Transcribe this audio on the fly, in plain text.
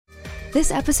This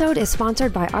episode is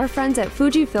sponsored by our friends at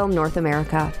Fujifilm North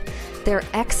America. Their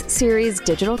X-Series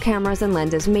digital cameras and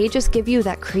lenses may just give you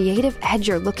that creative edge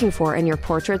you're looking for in your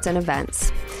portraits and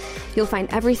events. You'll find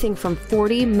everything from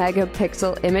 40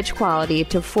 megapixel image quality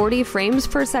to 40 frames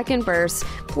per second bursts,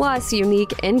 plus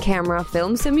unique in-camera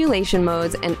film simulation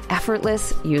modes and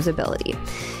effortless usability.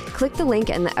 Click the link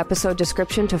in the episode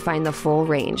description to find the full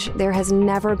range. There has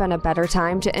never been a better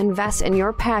time to invest in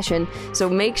your passion, so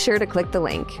make sure to click the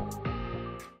link.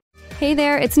 Hey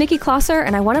there, it's Nikki Klosser,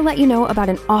 and I want to let you know about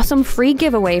an awesome free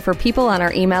giveaway for people on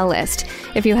our email list.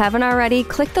 If you haven't already,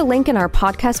 click the link in our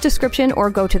podcast description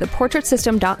or go to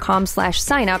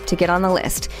theportraitsystem.com/sign-up to get on the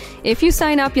list. If you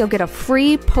sign up, you'll get a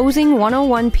free Posing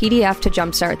 101 PDF to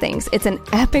jumpstart things. It's an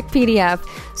epic PDF,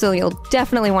 so you'll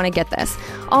definitely want to get this.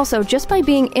 Also, just by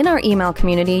being in our email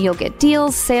community, you'll get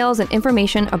deals, sales, and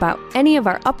information about any of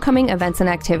our upcoming events and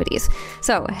activities.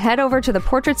 So head over to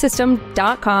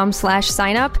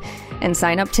theportraitsystem.com/sign-up and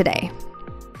sign up today.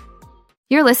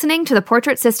 You're listening to the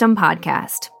Portrait System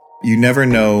Podcast. You never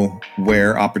know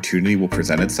where opportunity will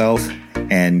present itself,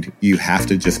 and you have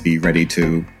to just be ready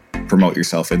to promote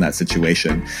yourself in that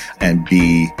situation and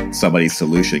be somebody's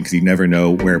solution, because you never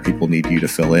know where people need you to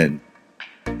fill in.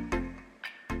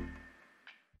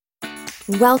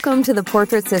 Welcome to the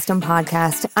Portrait System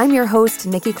Podcast. I'm your host,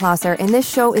 Nikki Klosser, and this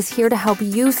show is here to help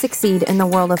you succeed in the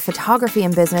world of photography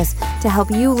and business, to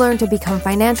help you learn to become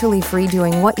financially free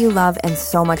doing what you love and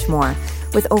so much more.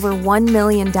 With over 1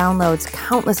 million downloads,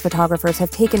 countless photographers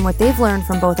have taken what they've learned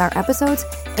from both our episodes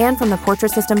and from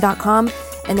theportraitsystem.com,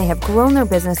 and they have grown their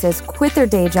businesses, quit their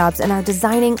day jobs, and are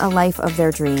designing a life of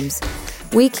their dreams.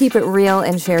 We keep it real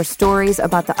and share stories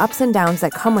about the ups and downs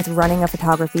that come with running a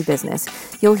photography business.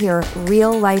 You'll hear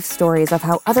real-life stories of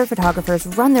how other photographers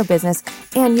run their business,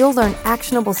 and you'll learn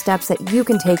actionable steps that you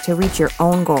can take to reach your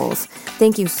own goals.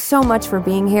 Thank you so much for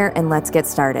being here, and let's get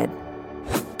started.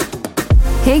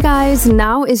 Hey guys,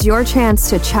 now is your chance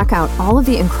to check out all of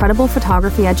the incredible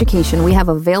photography education we have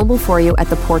available for you at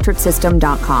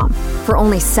theportraitsystem.com. For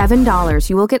only $7,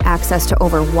 you will get access to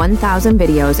over 1,000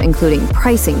 videos, including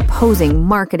pricing, posing,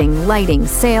 marketing, lighting,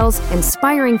 sales,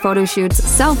 inspiring photo shoots,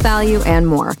 self-value, and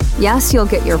more. Yes, you'll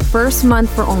get your first month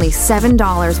for only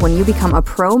 $7 when you become a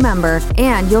pro member,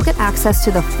 and you'll get access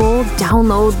to the full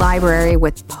download library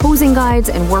with posing guides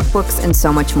and workbooks and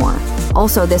so much more.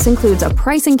 Also, this includes a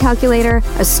pricing calculator,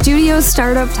 a studio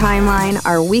startup timeline,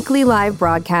 our weekly live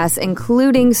broadcasts,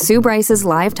 including Sue Bryce's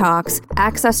live talks,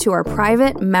 access to our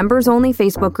private, members-only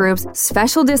Facebook groups,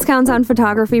 special discounts on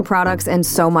photography products, and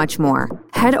so much more.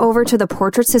 Head over to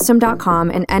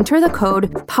theportraitsystem.com and enter the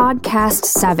code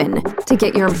PODCAST7 to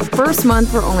get your first month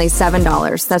for only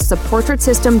 $7. That's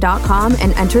theportraitsystem.com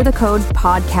and enter the code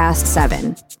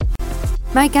PODCAST7.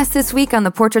 My guest this week on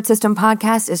the Portrait System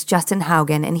Podcast is Justin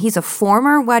Haugen, and he's a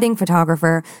former wedding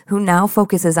photographer who now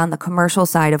focuses on the commercial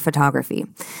side of photography.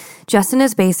 Justin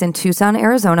is based in Tucson,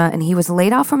 Arizona, and he was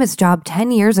laid off from his job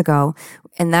 10 years ago,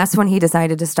 and that's when he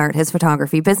decided to start his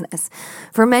photography business.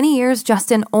 For many years,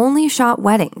 Justin only shot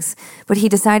weddings, but he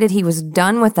decided he was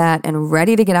done with that and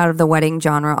ready to get out of the wedding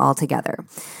genre altogether.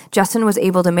 Justin was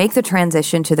able to make the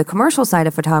transition to the commercial side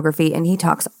of photography, and he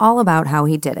talks all about how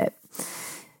he did it.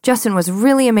 Justin was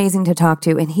really amazing to talk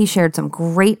to, and he shared some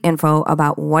great info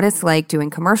about what it's like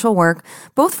doing commercial work,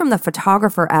 both from the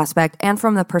photographer aspect and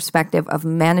from the perspective of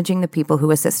managing the people who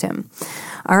assist him.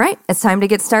 All right, it's time to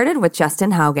get started with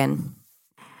Justin Haugen.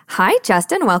 Hi,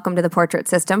 Justin. Welcome to the Portrait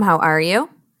System. How are you?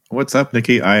 What's up,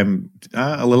 Nikki? I'm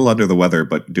a little under the weather,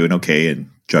 but doing okay and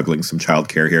juggling some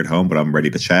childcare here at home, but I'm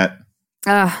ready to chat.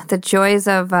 The joys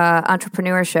of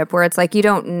entrepreneurship, where it's like you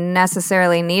don't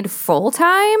necessarily need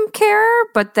full-time care,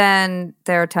 but then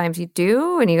there are times you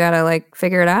do, and you gotta like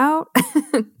figure it out.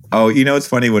 Oh, it's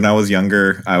funny. When I was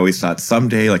younger, I always thought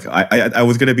someday, like I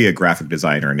was going to be a graphic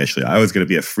designer initially. I was going to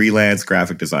be a freelance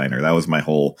graphic designer. That was my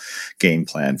whole game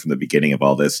plan from the beginning of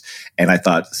all this. And I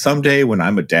thought someday when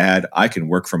I'm a dad, I can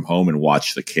work from home and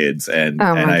watch the kids. And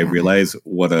I realized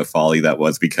what a folly that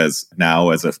was, because now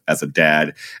as a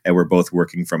dad, and we're both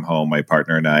working from home, my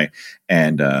partner and I,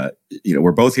 and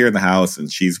we're both here in the house,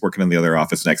 and she's working in the other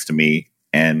office next to me,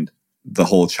 and the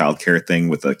whole childcare thing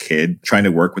with a kid, trying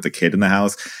to work with a kid in the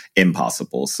house,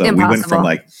 impossible. So we went from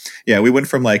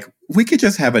we could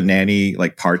just have a nanny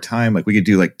like part-time, like we could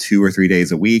do like 2 or 3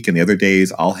 days a week, and the other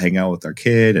days I'll hang out with our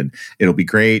kid and it'll be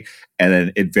great. And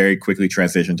then it very quickly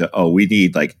transitioned to, we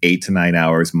need like 8 to 9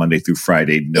 hours Monday through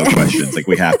Friday, no questions. Like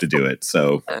we have to do it.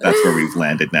 So that's where we've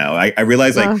landed now. I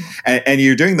realize and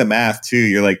you're doing the math too.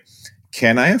 You're like,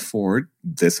 can I afford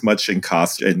this much in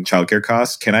cost and childcare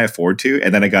costs? Can I afford to?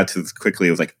 And then I got to this quickly.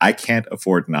 It was like, I can't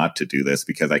afford not to do this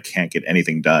because I can't get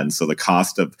anything done. So the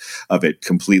cost of it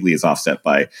completely is offset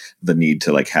by the need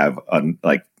to like have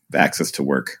access to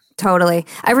work. Totally.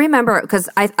 I remember because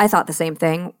I thought the same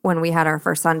thing when we had our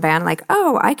first son, Van, like,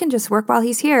 oh, I can just work while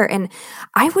he's here. And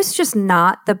I was just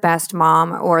not the best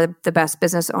mom or the best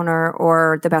business owner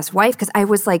or the best wife because I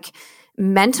was like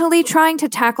mentally trying to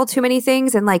tackle too many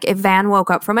things. And like if Van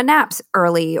woke up from a nap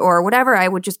early or whatever, I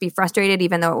would just be frustrated,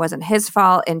 even though it wasn't his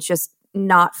fault, and just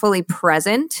not fully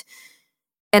present.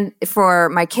 And for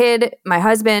my kid, my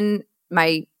husband,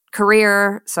 my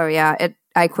career. So yeah,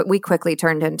 we quickly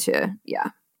turned into,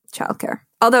 childcare.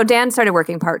 Although Dan started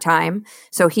working part-time,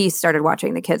 so he started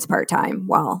watching the kids part-time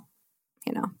while,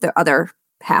 the other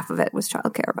half of it was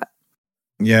childcare. But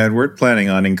yeah, and we're planning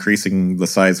on increasing the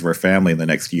size of our family in the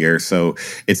next year, so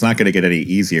it's not going to get any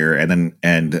easier. I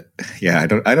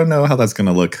don't know how that's going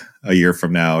to look a year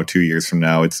from now, 2 years from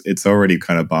now. It's already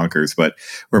kind of bonkers, but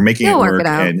we're making it work.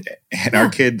 And our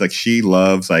kid, like, she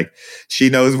loves, like,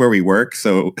 she knows where we work,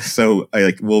 so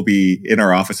we'll be in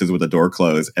our offices with the door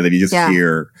closed, and then you just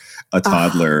hear a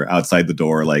toddler outside the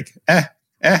door, like,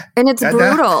 and it's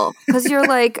brutal because you're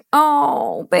like,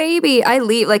 oh, baby. I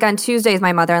leave. Like on Tuesdays,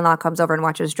 my mother-in-law comes over and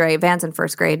watches Dre. Van's in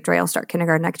first grade. Dre will start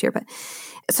kindergarten next year. But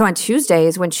so on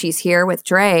Tuesdays, when she's here with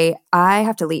Dre, I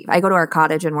have to leave. I go to our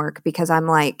cottage and work because I'm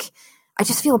like, I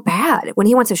just feel bad when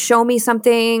he wants to show me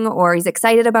something or he's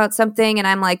excited about something. And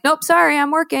I'm like, nope, sorry,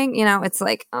 I'm working. It's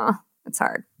like, oh, it's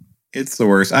hard. It's the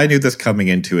worst. I knew this coming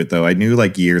into it, though. I knew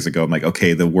like years ago, I'm like,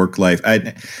 okay, the work life.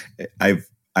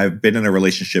 I've been in a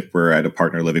relationship where I had a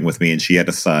partner living with me and she had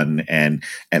a son, and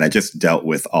I just dealt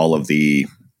with all of the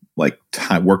like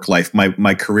work life.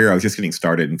 My career, I was just getting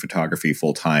started in photography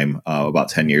full time about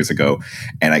 10 years ago,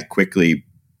 and I quickly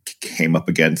came up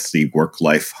against the work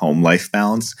life home life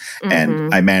balance,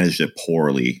 and I managed it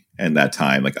poorly. In that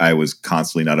time, like I was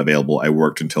constantly not available. I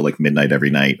worked until like midnight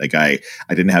every night. Like I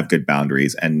didn't have good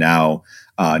boundaries, and now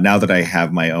that I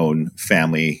have my own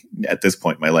family at this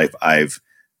point in my life,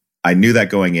 I knew that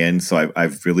going in, so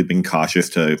I've really been cautious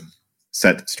to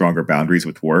set stronger boundaries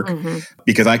with work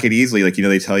because I could easily, like,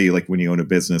 they tell you like when you own a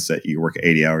business that you work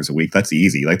 80 hours a week, that's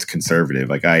easy. That's conservative.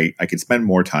 Like I could spend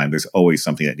more time. There's always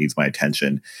something that needs my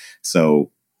attention.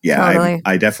 So yeah,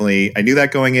 totally. I knew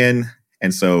that going in.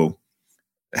 And so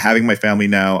having my family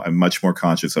now, I'm much more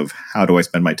conscious of how do I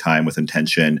spend my time with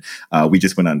intention. We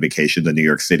just went on vacation to New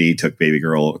York City, took baby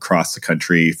girl across the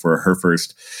country for her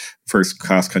first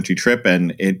cross-country trip,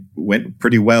 and it went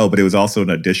pretty well. But it was also an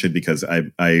addition because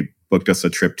I booked us a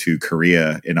trip to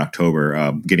Korea in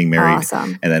October, getting married.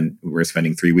 Awesome. And then we're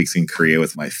spending 3 weeks in Korea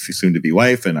with my soon-to-be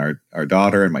wife and our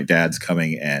daughter, and my dad's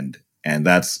coming. And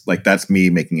that's me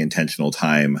making intentional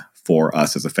time for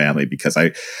us as a family, because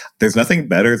there's nothing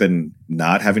better than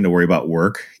not having to worry about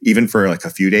work, even for like a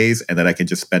few days, and that I can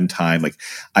just spend time. Like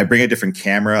I bring a different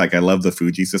camera. Like I love the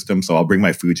Fuji system, so I'll bring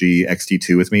my Fuji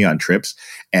X-T2 with me on trips,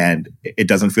 and it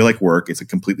doesn't feel like work. It's a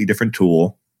completely different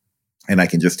tool, and I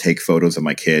can just take photos of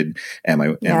my kid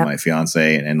and my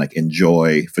fiance and like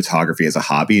enjoy photography as a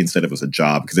hobby instead of as a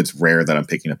job, because it's rare that I'm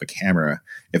picking up a camera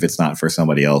if it's not for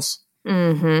somebody else.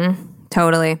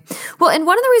 Totally. Well, and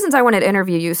one of the reasons I wanted to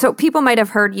interview you, so people might have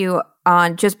heard you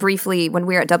on just briefly when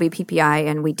we were at WPPI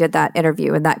and we did that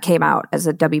interview, and that came out as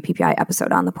a WPPI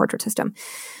episode on the portrait system.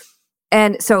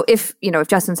 And so if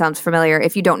Justin sounds familiar,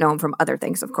 if you don't know him from other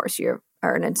things, of course, you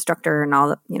are an instructor and all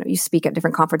that, you speak at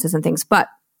different conferences and things. But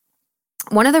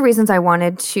one of the reasons I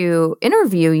wanted to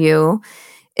interview you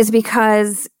is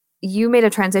because you made a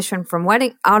transition from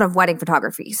out of wedding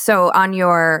photography. So on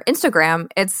your Instagram,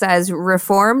 it says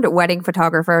reformed wedding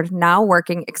photographer, now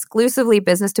working exclusively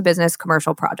business to business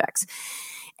commercial projects.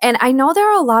 And I know there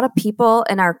are a lot of people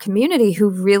in our community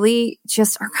who really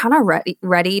just are kind of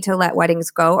ready to let weddings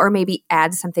go, or maybe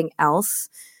add something else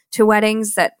to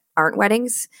weddings that aren't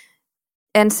weddings.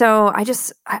 And so I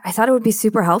thought it would be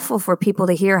super helpful for people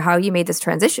to hear how you made this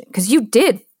transition, because you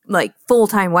did like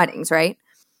full-time weddings, right?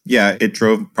 Yeah, it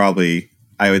drove probably,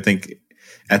 I would think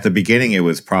at the beginning, it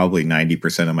was probably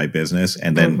 90% of my business.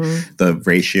 And then the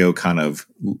ratio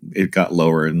it got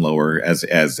lower and lower as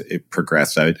it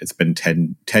progressed. It's been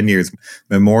 10 years.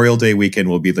 Memorial Day weekend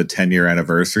will be the 10-year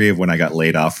anniversary of when I got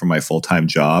laid off from my full-time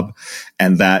job.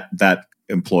 And that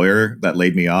employer that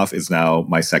laid me off is now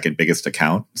my second biggest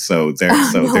account. So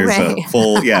there's a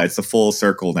full, it's a full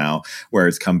circle now where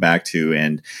it's come back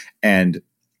to. And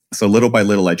so little by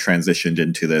little, I transitioned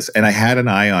into this, and I had an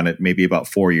eye on it maybe about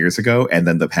 4 years ago. And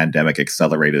then the pandemic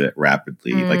accelerated it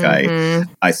rapidly. Like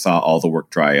I saw all the work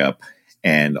dry up,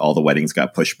 and all the weddings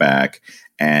got pushed back.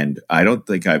 And I don't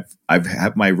think I've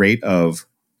had my rate of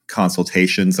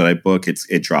consultations that I book.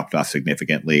 It dropped off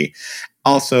significantly.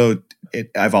 Also,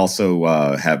 I've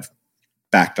also have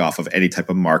backed off of any type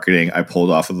of marketing. I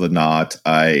pulled off of the knot.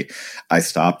 I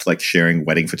stopped like sharing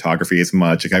wedding photography as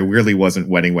much. Like I really wasn't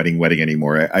wedding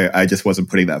anymore. I just wasn't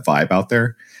putting that vibe out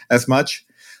there as much.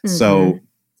 Mm-hmm. So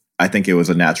I think it was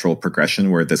a natural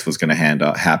progression where this was going to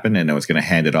happen, and I was going to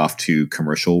hand it off to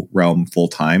commercial realm full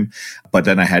time. But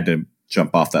then I had to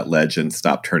jump off that ledge and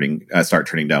start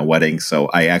turning down weddings. So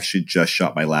I actually just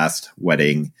shot my last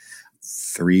wedding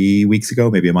 3 weeks ago,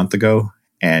 maybe a month ago,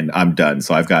 and I'm done.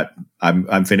 So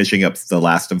I'm finishing up the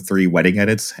last of 3 wedding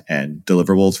edits and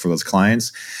deliverables for those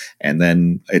clients, and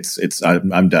then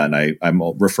I'm done. I'm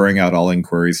referring out all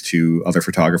inquiries to other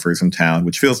photographers in town,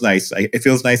 which feels nice. It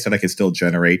feels nice that I can still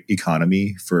generate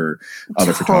economy for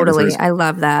other photographers. Totally, I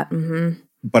love that. Mm-hmm.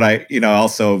 But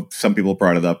also some people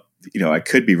brought it up. I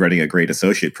could be running a great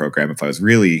associate program if I was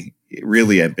really,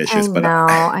 really ambitious.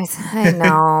 I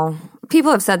know. People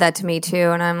have said that to me too,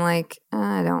 and I'm like,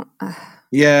 I don't.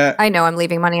 Yeah. I know I'm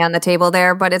leaving money on the table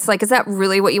there, but it's like, is that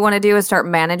really what you want to do, is start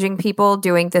managing people,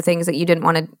 doing the things that you didn't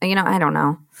want to, I don't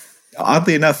know.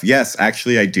 Oddly enough, yes,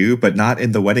 actually I do, but not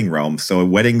in the wedding realm. So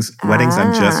weddings,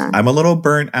 I'm a little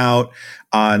burnt out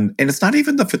on, and it's not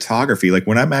even the photography. Like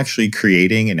when I'm actually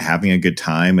creating and having a good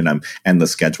time, and the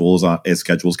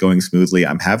schedule's going smoothly,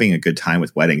 I'm having a good time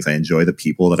with weddings. I enjoy the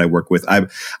people that I work with.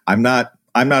 I'm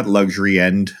not luxury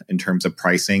end in terms of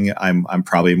pricing. I'm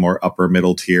probably more upper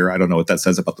middle tier. I don't know what that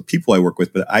says about the people I work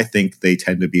with, but I think they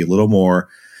tend to be a little more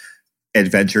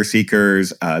adventure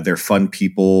seekers. They're fun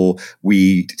people.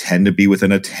 We tend to be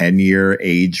within a 10-year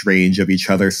age range of each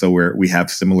other. So we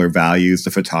have similar values.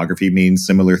 The photography means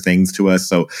similar things to us.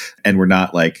 So, and we're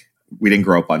not like, we didn't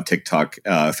grow up on TikTok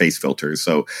face filters.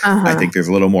 So I think there's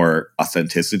a little more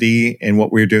authenticity in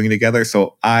what we're doing together.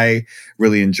 So I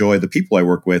really enjoy the people I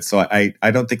work with. So I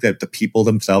don't think that the people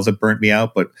themselves have burnt me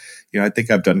out, but I think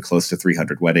I've done close to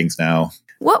 300 weddings now.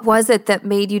 What was it that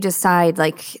made you decide,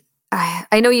 like,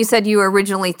 I know you said you were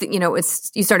originally,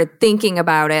 you started thinking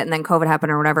about it and then COVID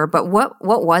happened or whatever, but what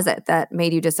was it that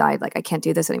made you decide, like, I can't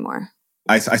do this anymore?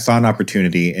 I saw an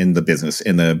opportunity in the business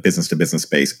to business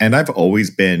space. And I've always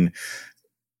been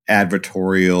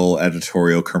editorial,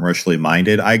 commercially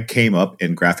minded. I came up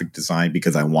in graphic design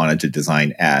because I wanted to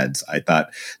design ads. I thought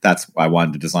I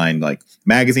wanted to design like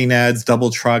magazine ads,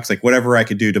 double trucks, like whatever I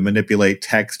could do to manipulate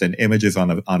text and images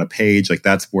on a page. Like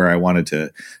that's where I wanted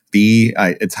to be.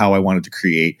 It's how I wanted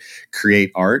to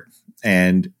create art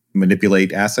and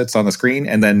manipulate assets on the screen.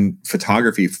 And then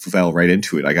photography fell right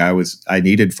into it. Like I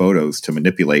needed photos to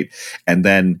manipulate. And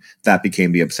then that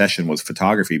became the obsession, was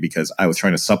photography, because I was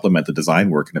trying to supplement the design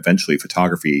work, and eventually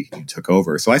photography took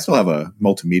over. So I still have a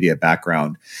multimedia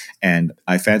background, and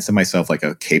I fancy myself like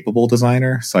a capable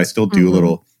designer. So I still do a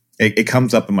little. It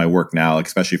comes up in my work now,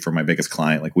 especially for my biggest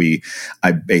client. Like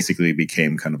I basically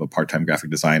became kind of a part-time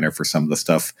graphic designer for some of the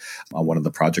stuff on one of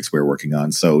the projects we were working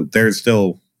on. So there's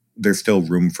still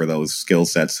room for those skill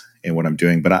sets in what I'm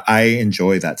doing, but I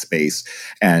enjoy that space.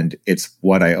 And it's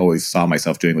what I always saw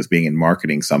myself doing, was being in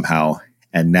marketing somehow.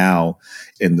 And now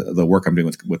in the work I'm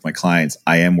doing with my clients,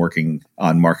 I am working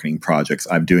on marketing projects.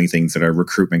 I'm doing things that are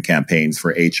recruitment campaigns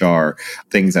for HR,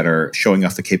 things that are showing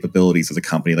off the capabilities of the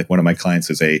company. Like one of my clients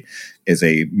is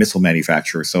a missile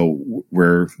manufacturer. So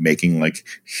we're making like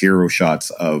hero shots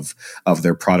of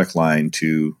their product line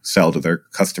to sell to their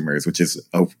customers, which is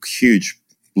a huge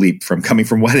leap from coming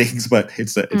from weddings, but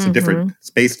it's a different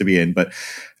space to be in. But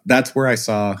that's where I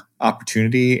saw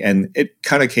opportunity, and it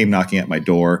kind of came knocking at my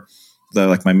door.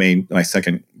 My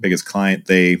second biggest client,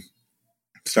 they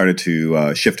started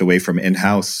to shift away from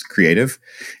in-house creative,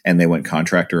 and they went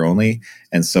contractor only.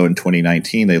 And so in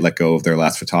 2019, they let go of their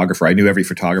last photographer. I knew every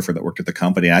photographer that worked at the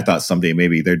company. I thought someday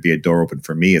maybe there'd be a door open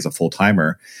for me as a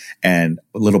full-timer. And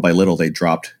little by little, they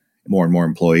dropped more and more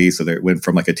employees. So they went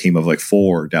from like a team of like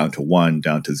 4 down to 1,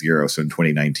 down to 0. So in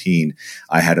 2019,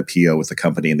 I had a PO with the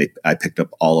company, and I picked up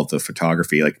all of the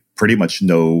photography, like pretty much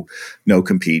no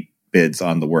compete bids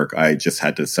on the work. I just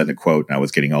had to send a quote, and I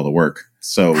was getting all the work.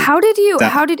 So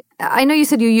I know you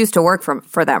said you used to work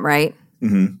for them, right?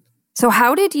 Mm-hmm. So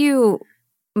how did you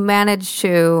manage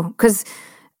to, because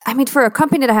I mean, for a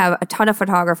company to have a ton of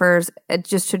photographers,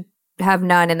 just to have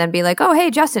none and then be like, oh, hey,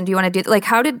 Justin, do you want to do, like,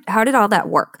 how did all that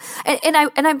work? And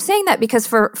I'm saying that because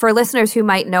for listeners who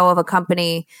might know of a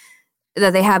company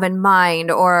that they have in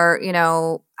mind, or,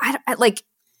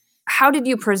 how did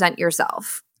you present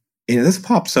yourself? This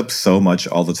pops up so much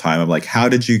all the time. I'm like, how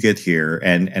did you get here?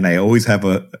 And I always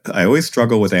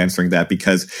struggle with answering that,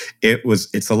 because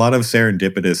it's a lot of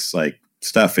serendipitous, like,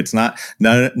 stuff. It's not,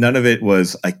 none of it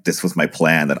was like, this was my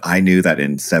plan, that I knew that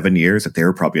in 7 years that they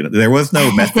were probably, there was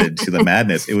no method to the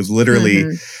madness. It was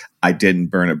literally, I didn't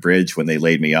burn a bridge when they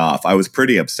laid me off. I was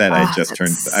pretty upset. I was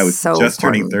just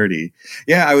turning 30.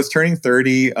 Yeah, I was turning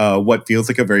 30, what feels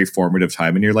like a very formative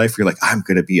time in your life. You're like, I'm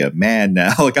going to be a man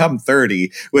now. Like, I'm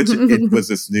 30, which it was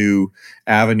this new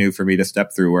avenue for me to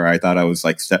step through, where I thought I was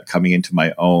like coming into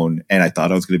my own, and I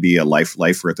thought I was going to be a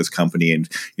lifer at this company and,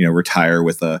 you know, retire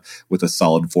with a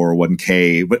solid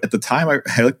 401k. But at the time,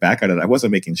 I look back at it, I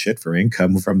wasn't making shit for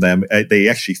income from them. They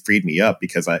actually freed me up,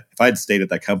 because if I had stayed at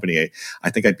that company,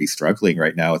 I think I'd be struggling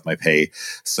right now with my pay.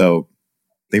 So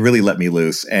they really let me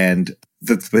loose. And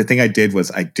the thing I did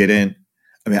was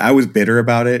I was bitter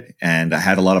about it, and I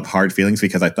had a lot of hard feelings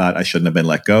because I thought I shouldn't have been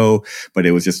let go, but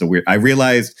it was just I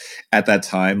realized at that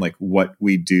time, like, what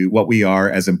we are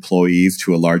as employees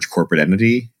to a large corporate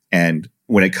entity. And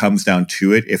when it comes down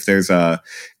to it, if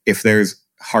there's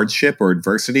hardship or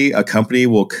adversity, a company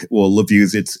will view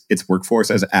its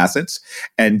workforce as assets,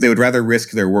 and they would rather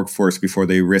risk their workforce before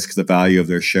they risk the value of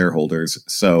their shareholders.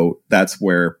 So that's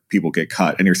where people get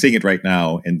cut. And you're seeing it right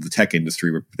now in the tech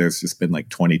industry, where there's just been like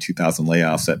 22,000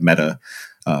 layoffs at Meta.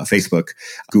 Facebook,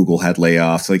 Google had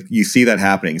layoffs. Like, you see that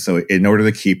happening. So in order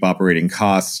to keep operating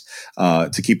costs,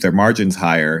 to keep their margins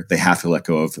higher, they have to let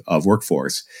go of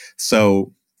workforce.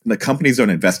 So the companies don't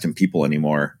invest in people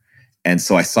anymore. And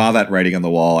so I saw that writing on the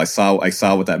wall. I saw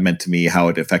what that meant to me, how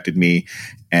it affected me.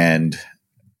 And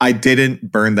I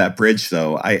didn't burn that bridge,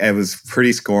 though. I was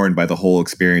pretty scorned by the whole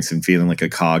experience and feeling like a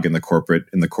cog in the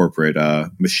corporate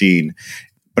machine.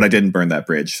 But I didn't burn that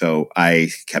bridge. So I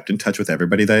kept in touch with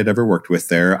everybody that I'd ever worked with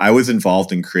there. I was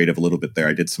involved in creative a little bit there.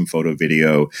 I did some photo,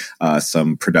 video,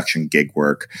 some production gig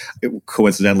work.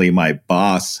 Coincidentally, my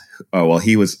boss,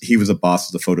 he was a boss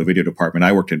of the photo video department.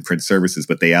 I worked in print services,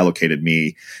 but they allocated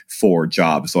me for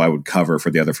jobs, so I would cover for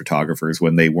the other photographers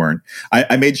when they weren't.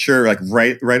 I made sure, like,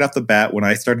 right off the bat, when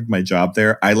I started my job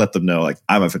there, I let them know, like,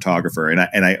 I'm a photographer, and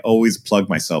I always plug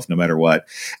myself no matter what.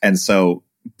 And so,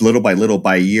 little by little,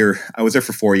 by year, I was there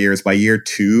for 4 years. By year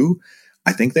 2,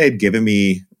 I think they had given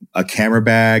me a camera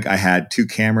bag. I had 2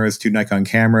 cameras, 2 Nikon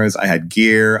cameras. I had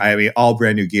gear. All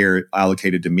brand new gear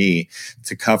allocated to me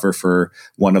to cover for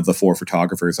one of the 4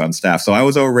 photographers on staff. So I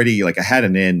was already, like, I had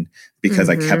an in, because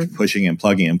I kept pushing and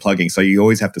plugging. So you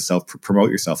always have to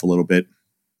self-promote yourself a little bit.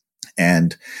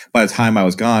 And by the time I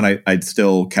was gone, I'd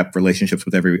still kept relationships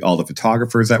with all the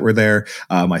photographers that were there,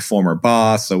 my former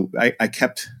boss. So I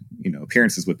kept,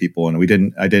 appearances with people,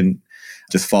 and I didn't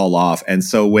just fall off. And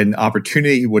so when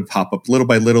opportunity would pop up little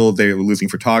by little, they were losing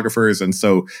photographers. And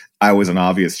so I was an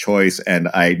obvious choice, and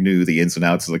I knew the ins and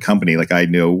outs of the company. Like, I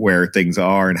know where things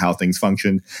are and how things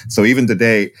function. So even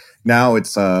today, now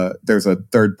it's there's a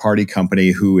third party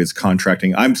company who is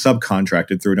contracting. I'm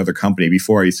subcontracted through another company.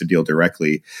 Before, I used to deal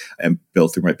directly and bill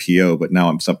through my PO, but now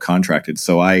I'm subcontracted.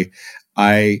 So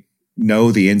I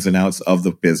know the ins and outs of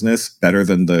the business better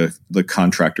than the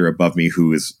contractor above me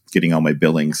who is getting all my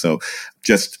billing. So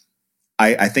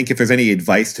I think if there's any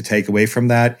advice to take away from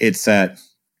that, it's that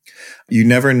you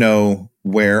never know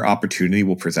where opportunity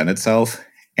will present itself,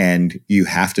 and you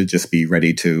have to just be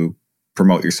ready to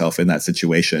promote yourself in that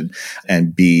situation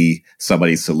and be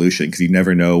somebody's solution, because you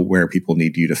never know where people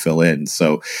need you to fill in.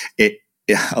 So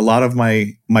a lot of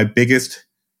my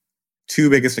two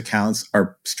biggest accounts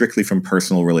are strictly from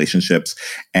personal relationships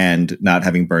and not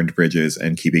having burned bridges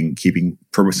and keeping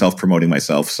self-promoting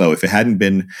myself. So if it hadn't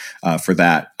been for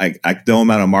that, no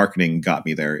amount of marketing got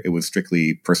me there. It was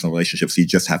strictly personal relationships. You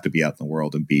just have to be out in the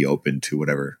world and be open to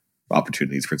whatever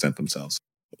opportunities present themselves.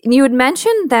 You had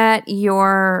mentioned that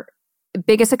your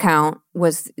biggest account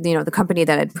was, the company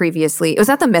that had previously, was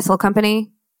that the missile company?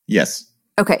 Yes.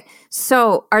 Okay.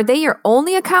 So are they your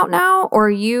only account now, or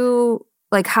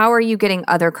how are you getting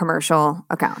other commercial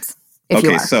accounts?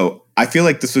 Okay, so I feel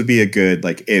like this would be a good,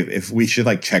 if we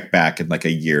should check back in a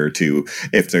year or two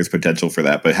if there's potential for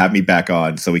that. But have me back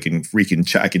on so I can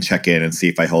check in and see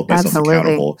if I hold myself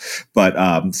accountable.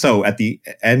 But so at the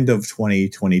end of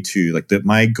 2022,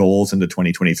 my goals into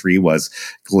 2023 was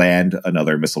land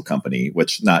another missile company,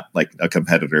 which not a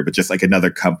competitor, but just another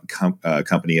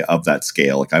company of that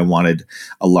scale. I wanted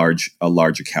a large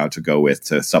account to go with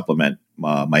to supplement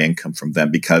my income from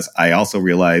them, because I also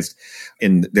realized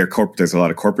in their there's a lot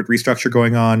of corporate restructure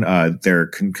going on. They're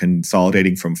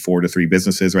consolidating from 4 to 3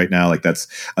 businesses right now. That's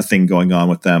a thing going on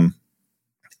with them.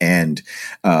 And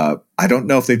I don't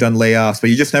know if they've done layoffs, but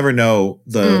you just never know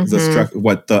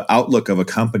what the outlook of a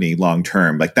company long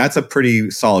term. That's a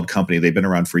pretty solid company. They've been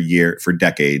around for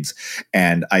decades,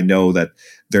 and I know that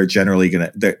they're generally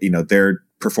they're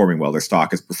performing well. Their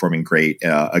stock is performing great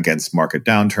against market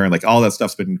downturn. Like all that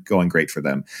stuff's been going great for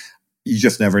them. You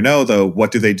just never know, though.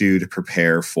 What do they do to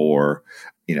prepare for,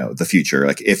 the future?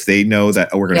 Like if they know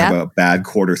that we're going to have a bad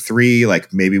quarter 3,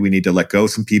 like maybe we need to let go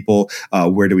some people.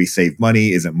 Where do we save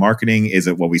money? Is it marketing? Is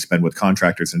it what we spend with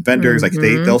contractors and vendors? Like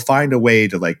they'll find a way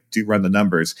to run the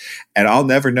numbers, and I'll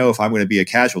never know if I'm going to be a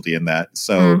casualty in that.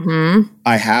 So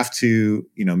I have to,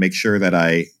 make sure that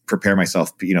I prepare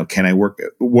myself. Can I work?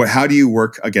 How do you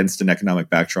work against an economic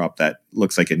backdrop that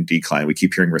looks like in decline? We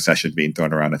keep hearing recession being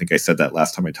thrown around. I think I said that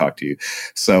last time I talked to you.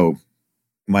 So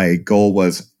my goal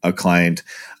was a client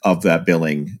of that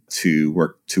billing to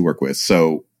work with.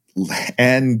 So,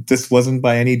 and this wasn't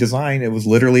by any design. It was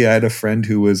literally, I had a friend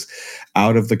who was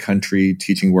out of the country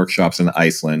teaching workshops in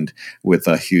Iceland with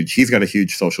he's got a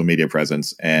huge social media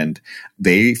presence, and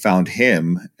they found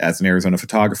him as an Arizona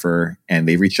photographer, and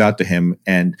they reached out to him,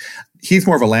 and he's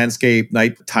more of a landscape,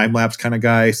 night time lapse kind of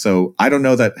guy. So I don't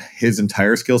know that his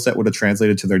entire skill set would have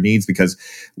translated to their needs, because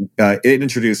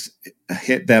it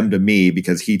hit them to me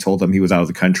because he told them he was out of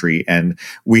the country. And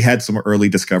we had some early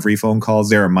discovery phone calls.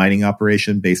 They're a mining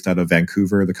operation based out of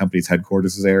Vancouver. The company's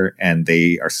headquarters is there, and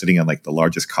they are sitting on the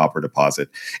largest copper deposit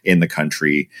in the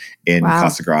country in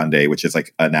Casa Grande, which is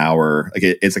an hour.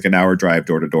 It's an hour drive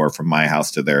door to door from my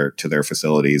house to their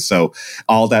facilities. So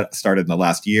all that started in the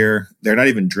last year. They're not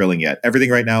even drilling yet.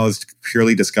 Everything right now is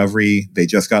purely discovery. They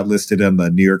just got listed on the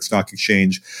New York Stock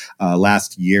Exchange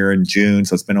last year in June.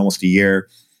 So it's been almost a year.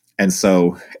 And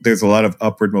so there's a lot of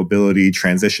upward mobility,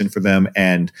 transition for them,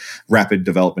 and rapid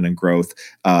development and growth.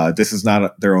 This is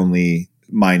not their only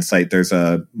mine site. There's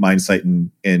a mine site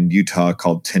in Utah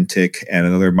called Tintic, and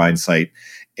another mine site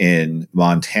in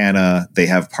Montana. They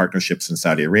have partnerships in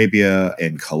Saudi Arabia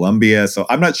and Colombia. So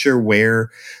I'm not sure where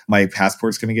my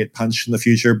passport's going to get punched in the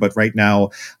future, but right now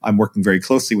I'm working very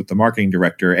closely with the marketing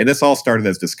director. And this all started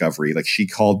as discovery. She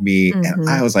called me and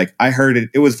I was I heard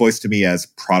it. It was voiced to me as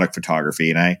product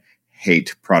photography, and I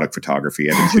hate product photography.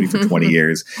 I've been shooting for 20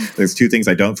 years. There's 2 things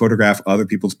I don't photograph: other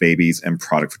people's babies and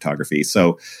product photography.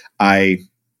 So I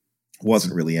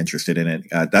wasn't really interested in it.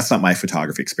 That's not my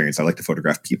photography experience. I like to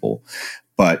photograph people.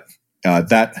 But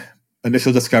that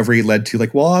initial discovery led to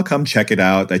I'll come check it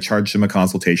out. I charged them a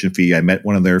consultation fee. I met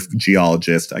one of their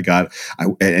geologists.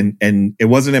 And it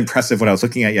wasn't impressive what I was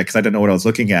looking at yet, because I didn't know what I was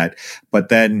looking at. But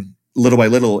then little by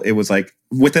little, it was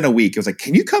within a week, it was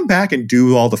can you come back and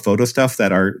do all the photo stuff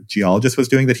that our geologist was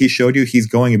doing that he showed you? He's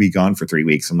going to be gone for 3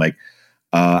 weeks. I'm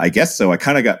I guess so. I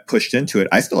kind of got pushed into it.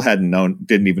 I still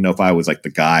didn't even know if I was the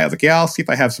guy. I was I'll see if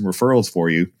I have some referrals for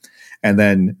you. And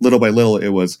then little by little, it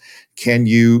was, can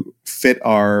you fit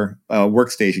our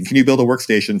workstation? Can you build a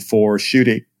workstation for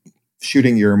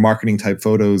shooting your marketing type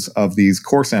photos of these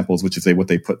core samples, which is what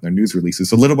they put in their news releases.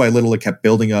 So little by little, it kept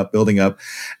building up.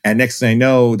 And next thing I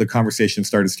know, the conversation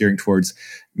started steering towards,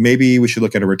 maybe we should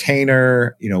look at a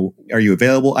retainer. Are you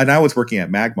available? And I was working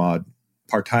at MagMod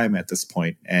part-time at this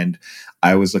point, and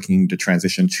I was looking to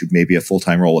transition to maybe a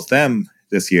full-time role with them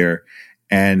this year.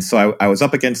 And so I was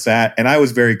up against that, and I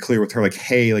was very clear with her,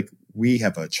 hey, we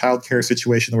have a childcare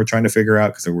situation that we're trying to figure out,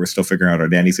 because we're still figuring out our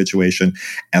nanny situation.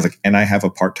 And and I have a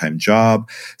part-time job.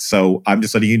 So I'm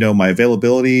just letting you know my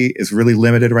availability is really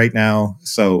limited right now.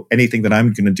 So anything that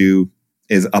I'm going to do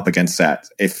is up against that.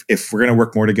 If we're going to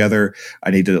work more together,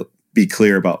 I need to be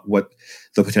clear about what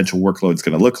the potential workload is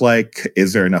going to look like.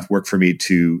 Is there enough work for me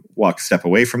to step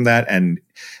away from that? And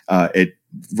it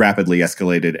rapidly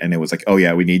escalated, and it was oh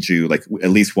yeah, we need you at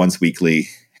least once weekly,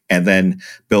 and then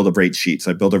build a rate sheet.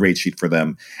 So I built a rate sheet for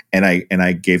them, and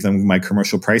I gave them my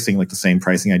commercial pricing, the same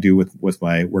pricing I do with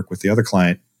my work with the other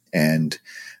client, and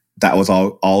that was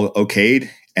all okayed.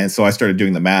 And so I started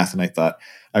doing the math, and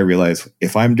I realized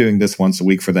if I'm doing this once a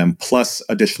week for them, plus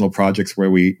additional projects where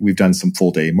we've done some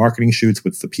full day marketing shoots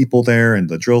with the people there and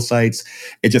the drill sites,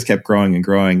 it just kept growing and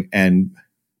growing. And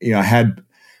I had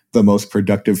the most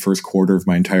productive first quarter of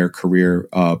my entire career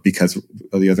because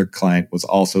the other client was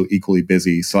also equally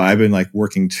busy. So I've been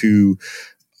working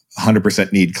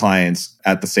 100% need clients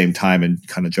at the same time and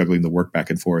kind of juggling the work back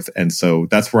and forth. And so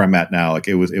that's where I'm at now.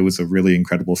 It was a really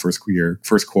incredible first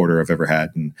quarter I've ever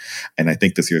had. And I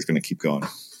think this year is going to keep going.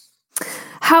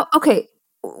 Okay.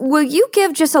 Will you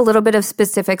give just a little bit of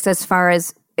specifics as far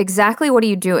as exactly what are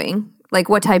you doing?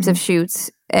 What types of shoots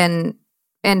and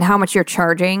how much you're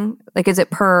charging? Is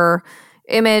it per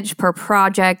image, per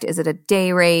project? Is it a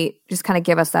day rate? Just kind of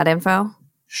give us that info.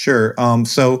 Sure.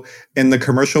 So in the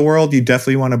commercial world, you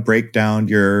definitely want to break down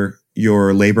your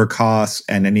your labor costs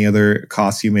and any other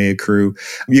costs you may accrue.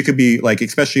 You could be like,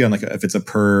 especially on like if it's a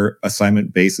per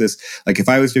assignment basis, like if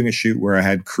I was doing a shoot where I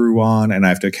had crew on and I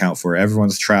have to account for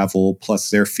everyone's travel plus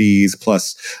their fees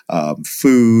plus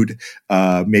food,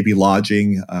 maybe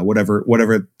lodging,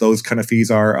 whatever those kind of fees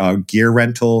are, gear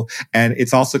rental. And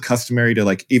it's also customary to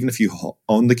like, even if you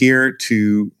own the gear,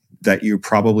 to that you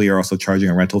probably are also charging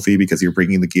a rental fee because you're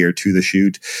bringing the gear to the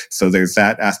shoot. So there's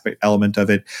that element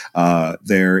of it.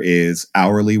 There is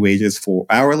hourly wages for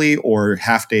hourly or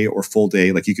half day or full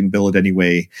day. Like you can bill it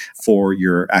anyway for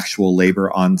your actual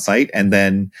labor on site. And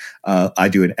then I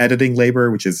do an editing labor,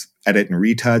 which is edit and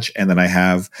retouch. And then I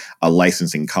have a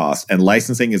licensing cost. And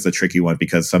licensing is a tricky one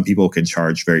because some people can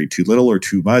charge very too little or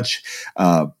too much.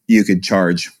 You could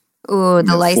charge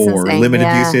licensing for limited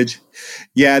usage.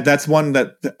 Yeah, that's one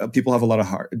that people have a lot of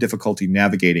difficulty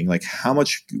navigating. Like, how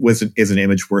much is an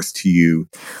image worth to you?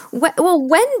 Well,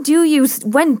 when do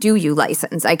you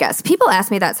license? I guess people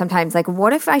ask me that sometimes. Like,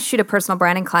 what if I shoot a personal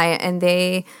branding client and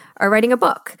they are writing a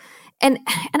book, and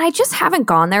I just haven't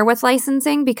gone there with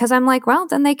licensing because I'm like, well,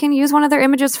 then they can use one of their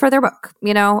images for their book,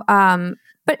 you know.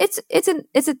 But it's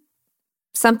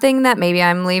something that maybe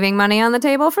I'm leaving money on the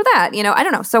table for that, you know. I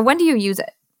don't know. So when do you use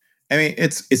it? I mean,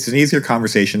 it's an easier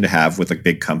conversation to have with a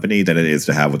big company than it is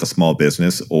to have with a small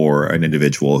business or an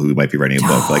individual who might be writing a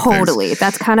book. Like, totally,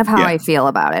 that's kind of how I feel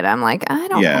about it. I'm like, I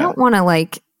don't want to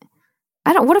like,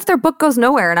 what if their book goes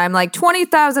nowhere and I'm like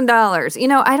 $20,000? You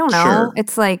know, I don't know. Sure.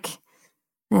 It's like,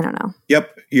 I don't know.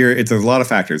 Yep. It's a lot of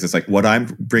factors. It's like what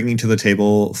I'm bringing to the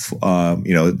table,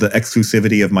 the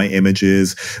exclusivity of my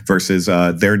images versus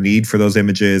their need for those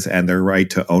images and their right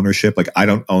to ownership. Like I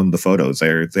don't own the photos.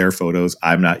 They're their photos.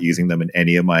 I'm not using them in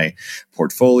any of my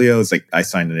portfolios. Like I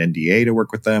signed an NDA to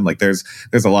work with them. Like there's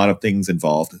a lot of things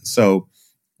involved. So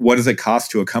what does it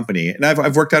cost to a company? And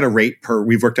I've worked out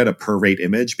we've worked out a per rate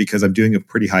image because I'm doing a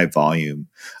pretty high volume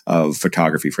of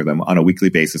photography for them on a weekly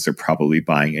basis. They're probably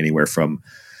buying anywhere from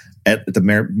at the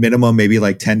minimum, maybe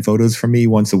like 10 photos from me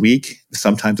once a week.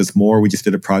 Sometimes it's more. We just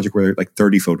did a project where like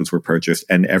 30 photos were purchased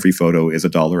and every photo is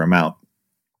 $1 amount.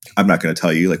 I'm not going to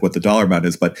tell you like what the dollar amount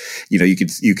is, but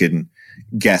you can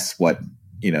guess what,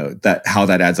 how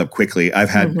that adds up quickly.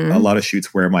 I've had a lot of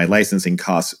shoots where my licensing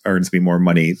cost earns me more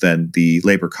money than the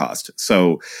labor cost.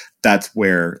 So that's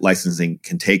where licensing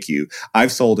can take you.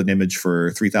 I've sold an image for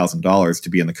 $3,000 to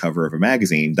be on the cover of a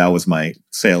magazine. That was my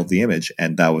sale of the image.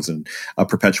 And that was a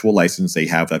perpetual license. They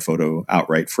have that photo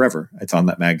outright forever. It's on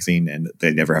that magazine and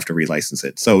they never have to relicense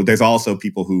it. So there's also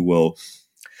people who will,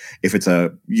 if it's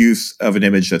a use of an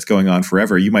image that's going on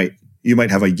forever, you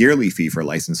might have a yearly fee for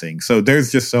licensing. So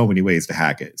there's just so many ways to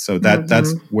hack it. So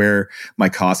that's where my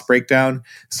costs break down.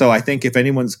 So I think if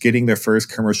anyone's getting their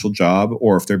first commercial job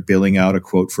or if they're billing out a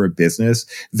quote for a business,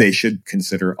 they should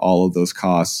consider all of those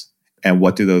costs and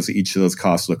what do each of those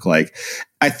costs look like.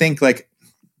 I think like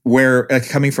where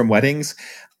coming from weddings,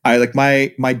 I like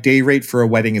my day rate for a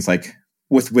wedding is like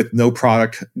with no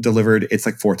product delivered, it's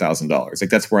like $4,000. Like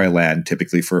that's where I land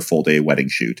typically for a full day wedding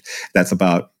shoot. That's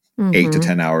about 8 to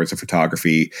 10 hours of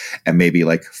photography and maybe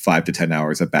like 5 to 10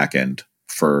 hours of back end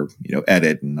for,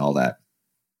 edit and all that.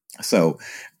 So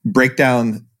break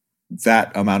down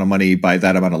that amount of money by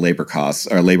that amount of labor costs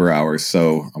or labor hours.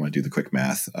 So I'm going to do the quick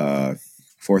math.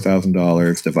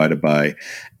 $4,000 divided by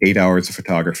 8 hours of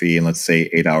photography. And let's say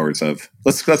 8 hours of,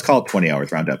 let's call it 20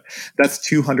 hours round up. That's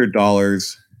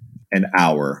 $200 an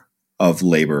hour of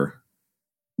labor.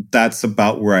 That's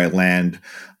about where I land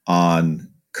on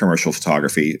commercial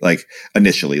photography, like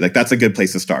initially. Like that's a good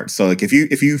place to start. So like if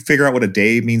you figure out what a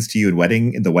day means to you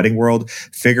in the wedding world,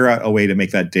 figure out a way to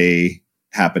make that day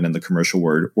happen in the commercial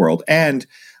world. And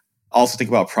also think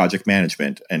about project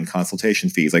management and consultation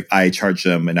fees. Like I charge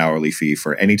them an hourly fee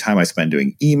for any time I spend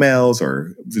doing emails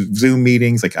or Zoom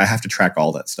meetings. Like I have to track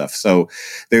all that stuff. So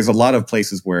there's a lot of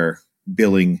places where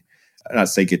billing, I'm not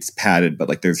saying gets padded, but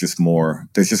like there's just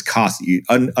costs,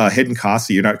 hidden costs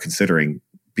that you're not considering.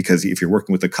 Because if you're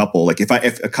working with a couple, like if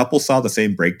a couple saw the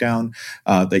same breakdown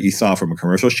that you saw from a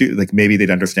commercial shoot, like maybe they'd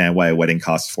understand why a wedding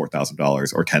costs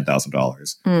 $4,000 or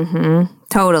 $10,000.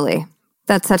 Totally.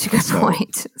 That's such a good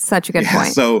point. Such a good point.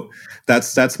 So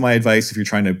that's my advice if you're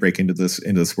trying to break into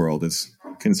this world is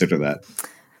consider that.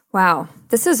 Wow.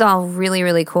 This is all really,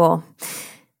 really cool.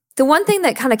 The one thing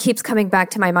that kind of keeps coming back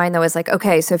to my mind though is like,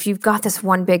 okay, so if you've got this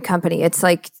one big company, it's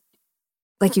like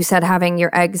you said, having your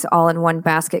eggs all in one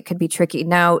basket could be tricky.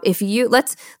 Now, if you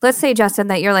let's say, Justin,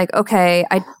 that you're like, okay,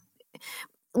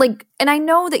 and I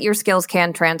know that your skills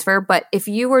can transfer, but if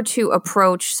you were to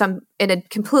approach some in a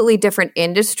completely different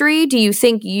industry, do you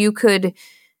think you could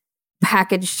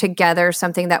package together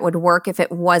something that would work if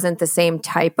it wasn't the same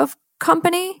type of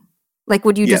company? Like,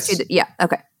 would you just do Yes. yeah,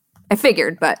 okay. I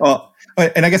figured, but Well,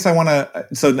 and I guess I want to.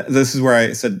 So this is where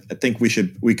I said I think we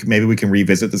can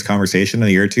revisit this conversation in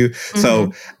a year or two.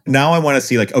 So now I want to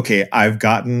see like, okay, I've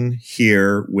gotten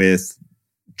here with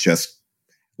just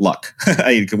luck,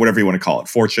 whatever you want to call it,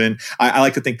 fortune. I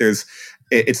like to think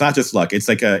it's not just luck. It's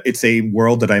like it's a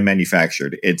world that I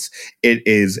manufactured.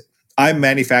 I'm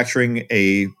manufacturing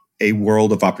a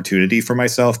world of opportunity for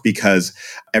myself because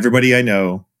everybody I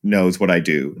know knows what I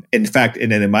do. In fact,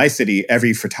 and in my city,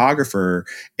 every photographer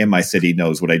in my city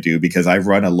knows what I do because I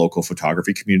run a local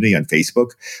photography community on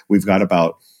Facebook. We've got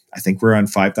I think we're on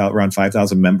around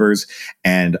 5,000 members.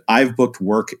 And I've booked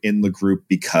work in the group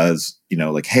because,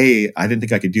 like, hey, I didn't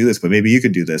think I could do this, but maybe you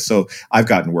could do this. So I've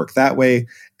gotten work that way.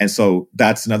 And so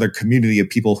that's another community of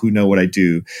people who know what I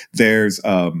do. There's,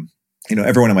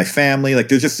 everyone in my family, like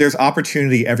there's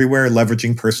opportunity everywhere,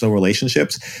 leveraging personal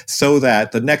relationships so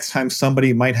that the next time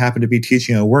somebody might happen to be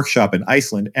teaching a workshop in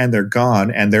Iceland and they're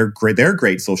gone and their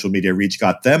great social media reach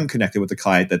got them connected with a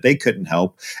client that they couldn't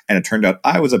help. And it turned out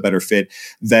I was a better fit.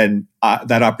 Then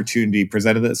that opportunity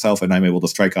presented itself and I'm able to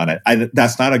strike on it.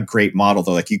 That's not a great model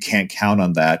though. Like you can't count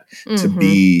on that to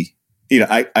be,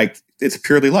 it's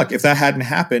purely luck. If that hadn't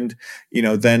happened,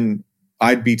 then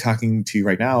I'd be talking to you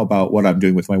right now about what I'm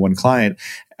doing with my one client.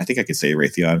 I think I could say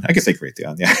Raytheon. I could say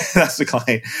Raytheon. Yeah, that's the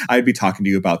client. I'd be talking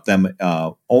to you about them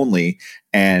only.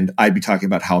 And I'd be talking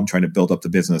about how I'm trying to build up the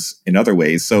business in other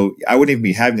ways. So I wouldn't even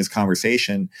be having this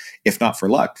conversation if not for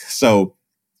luck. So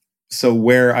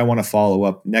where I want to follow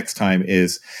up next time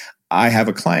is I have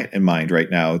a client in mind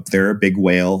right now. They're a big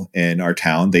whale in our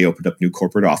town. They opened up new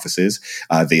corporate offices.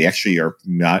 They actually are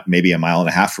not maybe a mile and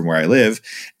a half from where I live.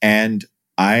 And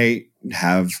I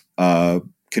have a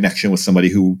connection with somebody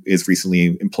who is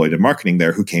recently employed in marketing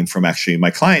there, who came from actually my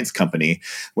client's company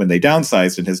when they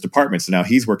downsized in his department. So now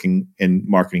he's working in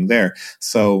marketing there.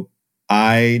 So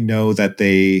I know that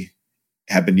they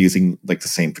have been using like the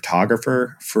same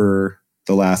photographer for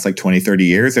the last like 20, 30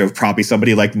 years. There was probably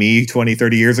somebody like me 20,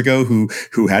 30 years ago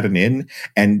who had an in,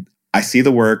 and I see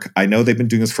the work. I know they've been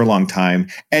doing this for a long time.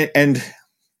 And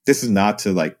this is not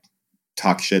to like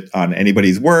talk shit on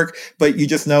anybody's work, but you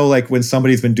just know like when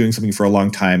somebody's been doing something for a long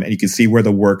time and you can see where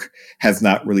the work has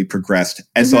not really progressed.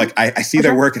 And so like I see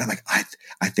their work and I'm like,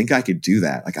 I think I could do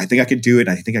that. Like I think I could do it.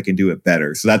 And I think I can do it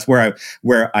better. So that's where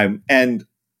I'm and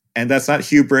that's not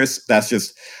hubris. That's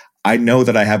just, I know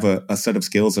that I have a set of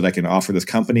skills that I can offer this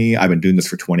company. I've been doing this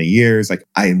for 20 years. Like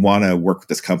I want to work with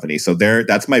this company. So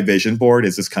that's my vision board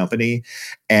is this company.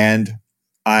 And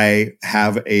I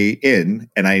have and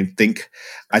I think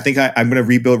I'm going to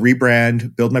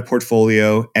rebrand, build my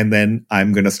portfolio, and then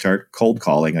I'm going to start cold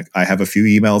calling. I have a few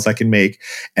emails I can make,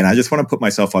 and I just want to put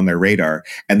myself on their radar.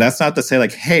 And that's not to say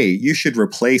like, hey, you should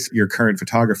replace your current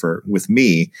photographer with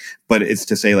me, but it's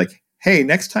to say like, hey,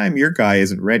 next time your guy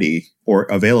isn't ready or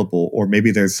available, or maybe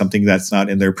there's something that's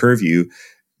not in their purview,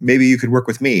 maybe you could work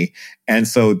with me. And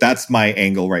so that's my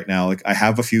angle right now. Like I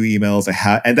have a few emails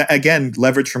and again,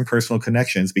 leverage from personal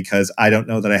connections, because I don't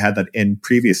know that I had that in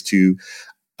previous to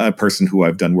a person who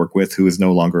I've done work with who is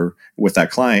no longer with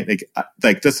that client.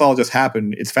 Like this all just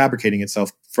happened. It's fabricating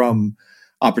itself from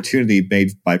opportunity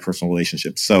made by personal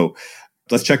relationships. So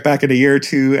let's check back in a year or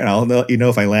two and I'll let you know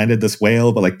if I landed this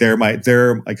whale, but like they're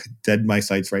like dead in my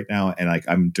sights right now. And like,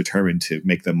 I'm determined to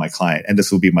make them my client. And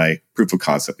this will be my proof of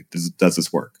concept. Like, does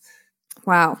this work?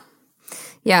 Wow.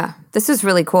 Yeah, this is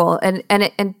really cool.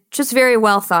 And just very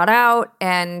well thought out.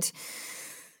 And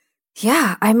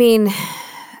yeah, I mean,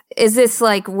 is this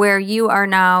like where you are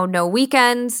now? No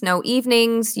weekends, no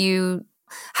evenings.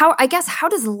 How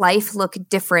does life look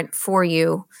different for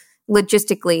you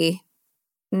logistically?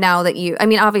 Now that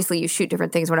obviously you shoot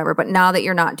different things, whatever, but now that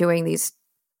you're not doing these,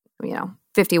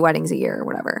 50 weddings a year or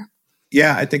whatever.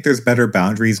 Yeah, I think there's better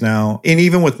boundaries now. And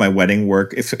even with my wedding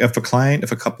work, if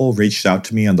a couple reached out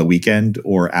to me on the weekend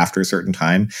or after a certain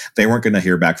time, they weren't going to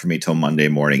hear back from me till Monday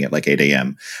morning at like 8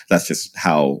 a.m. That's just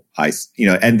how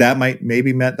and that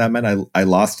meant I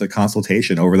lost a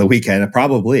consultation over the weekend.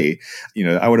 Probably,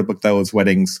 I would have booked those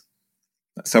weddings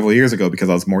several years ago because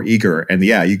I was more eager. And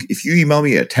yeah, if you email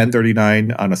me at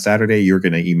 10:39 on a Saturday, you're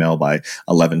going to email by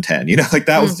 11:10. Like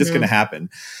that was just going to happen,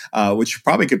 which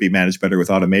probably could be managed better with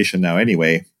automation now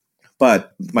anyway.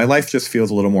 But my life just feels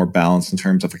a little more balanced in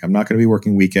terms of like, I'm not going to be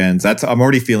working weekends. I'm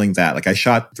already feeling that. Like I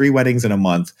shot 3 weddings in a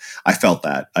month. I felt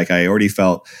that. Like I already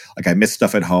felt like I missed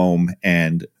stuff at home,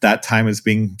 and that time is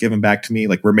being given back to me.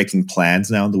 Like we're making plans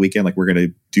now on the weekend. Like we're going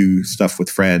to do stuff with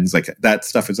friends. Like that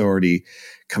stuff is already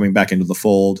coming back into the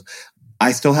fold.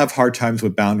 I still have hard times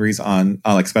with boundaries on,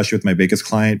 especially with my biggest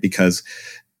client, because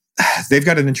they've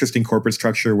got an interesting corporate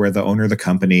structure where the owner of the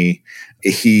company,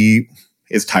 he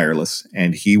is tireless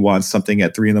and he wants something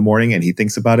at 3 a.m. and he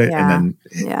thinks about it, and then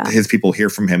his people hear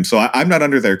from him. So I'm not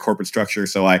under their corporate structure,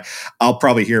 so I'll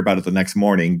probably hear about it the next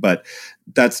morning. But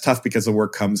that's tough because the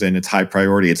work comes in, it's high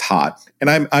priority, it's hot, and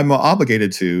I'm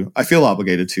obligated to. I feel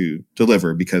obligated to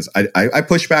deliver because I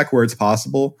push back where it's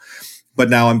possible. But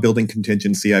now I'm building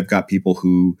contingency. I've got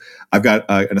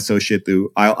an associate who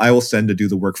I will send to do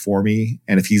the work for me.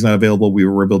 And if he's not available,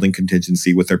 we're building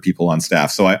contingency with our people on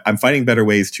staff. So I'm finding better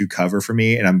ways to cover for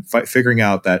me. And I'm figuring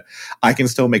out that I can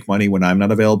still make money when I'm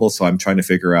not available. So I'm trying to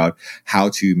figure out how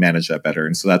to manage that better.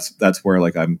 And so that's where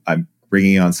like I'm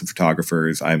bringing on some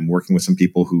photographers. I'm working with some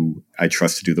people who I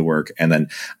trust to do the work. And then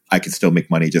I can still make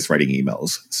money just writing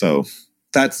emails. So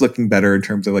that's looking better in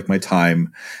terms of like my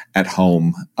time at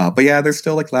home. But yeah, there's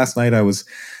still like last night I was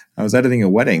editing a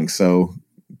wedding. So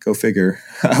go figure.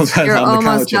 You're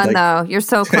almost done though. You're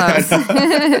so close.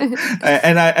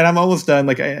 and I'm almost done.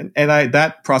 Like,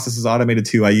 that process is automated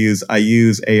too. I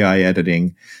use AI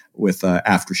editing with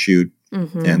Aftershoot,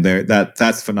 and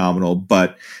that's phenomenal.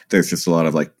 But there's just a lot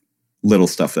of like little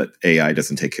stuff that AI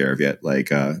doesn't take care of yet, like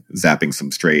zapping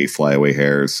some stray flyaway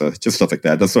hairs. So just stuff like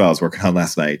that. That's what I was working on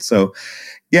last night. So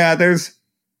yeah, there's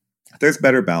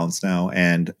better balance now.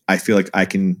 And I feel like I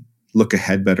can look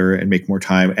ahead better and make more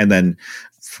time. And then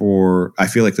I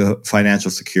feel like the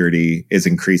financial security is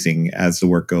increasing as the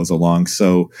work goes along.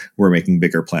 So we're making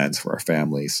bigger plans for our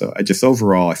family. So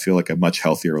overall, I feel like a much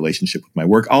healthier relationship with my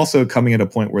work. Also coming at a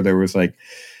point where there was like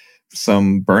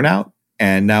some burnout.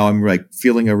 And now I'm like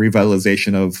feeling a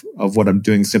revitalization of what I'm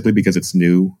doing simply because it's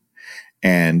new,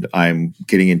 and I'm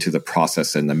getting into the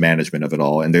process and the management of it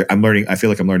all. And I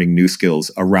feel like I'm learning new skills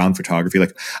around photography.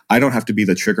 Like I don't have to be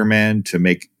the trigger man to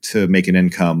make an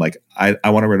income. Like I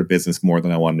want to run a business more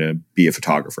than I want to be a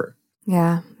photographer.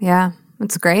 Yeah.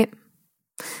 That's great.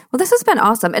 Well, this has been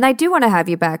awesome. And I do want to have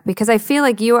you back because I feel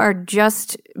like you are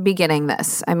just beginning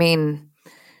this. I mean,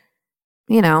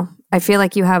 I feel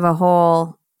like you have a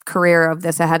whole career of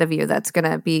this ahead of you that's going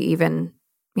to be even,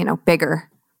 bigger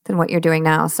than what you're doing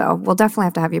now. So we'll definitely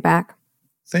have to have you back.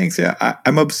 Thanks. Yeah.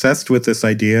 I'm obsessed with this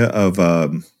idea of I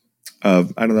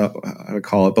don't know how to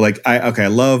call it, but like, I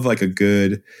love like a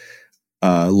good,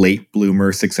 late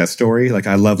bloomer success story. Like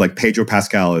I love like Pedro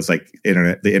Pascal is like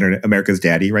the internet, America's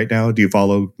daddy right now. Do you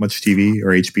follow much TV or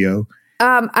HBO?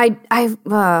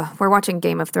 We're watching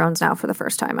Game of Thrones now for the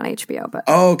first time on HBO, but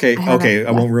okay.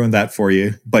 I won't ruin that for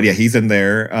you, but yeah, he's in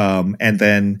there. And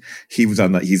then he's the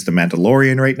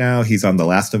Mandalorian right now. He's on The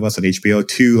Last of Us on HBO,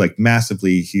 2 like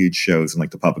massively huge shows in like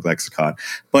the public lexicon,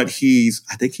 but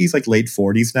I think he's like late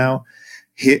 40s now.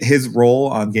 His role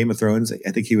on Game of Thrones, I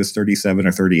think he was 37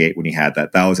 or 38 when he had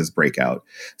that. That was his breakout.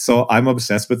 So I'm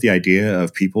obsessed with the idea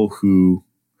of people who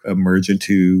emerge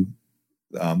into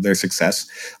their success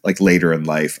like later in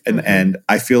life. And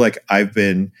I feel like I've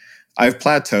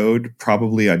plateaued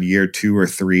probably on year 2 or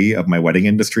 3 of my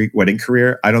wedding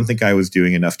career. I don't think I was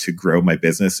doing enough to grow my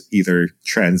business, either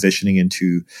transitioning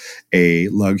into a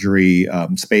luxury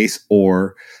space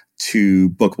or to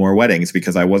book more weddings,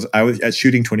 because I was at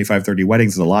shooting 25, 30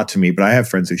 weddings is a lot to me, but I have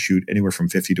friends who shoot anywhere from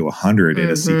 50 to 100 in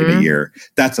a year.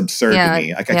 That's absurd to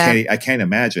me. Like I can't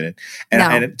imagine it.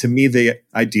 And to me, the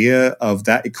idea of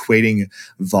that equating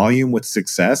volume with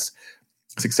success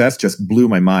just blew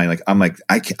my mind.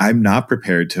 I'm not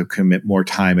prepared to commit more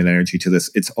time and energy to this.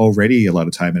 It's already a lot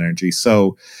of time and energy.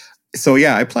 So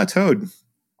yeah, I plateaued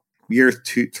year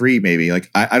 2, 3, maybe. Like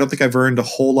I don't think I've earned a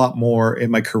whole lot more in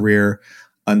my career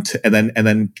and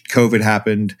then COVID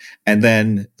happened. And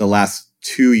then the last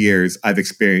 2 years, I've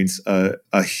experienced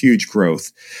a huge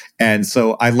growth. And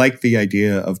so I like the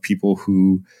idea of people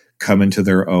who come into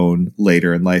their own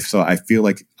later in life. So I feel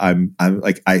like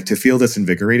to feel this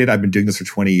invigorated, I've been doing this for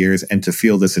 20 years, and to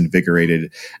feel this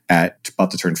invigorated at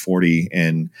about to turn 40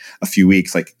 in a few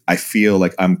weeks, like I feel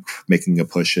like I'm making a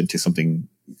push into something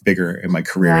bigger in my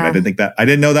career. And I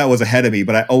didn't know that was ahead of me,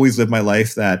 but I always live my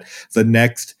life that the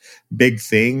next big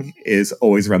thing is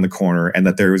always around the corner, and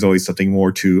that there is always something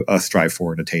more to strive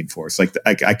for and attain for. So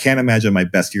I can't imagine my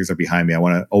best years are behind me.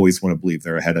 I always want to believe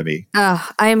they're ahead of me. I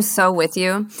am so with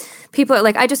you. People are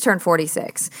like, I just turned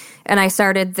 46, and I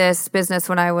started this business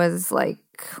when I was like,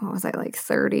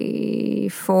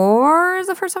 34 is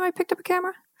the first time I picked up a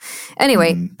camera.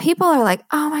 Anyway, people are like,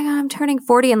 oh my God, I'm turning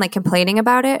 40, and like complaining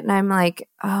about it. And I'm like,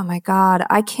 oh my God,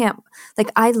 I can't,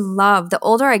 the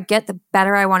older I get, the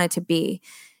better I want it to be.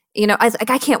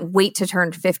 I can't wait to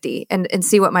turn 50 and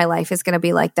see what my life is going to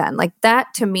be like then. Like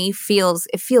that to me feels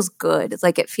good.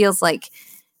 Like it feels like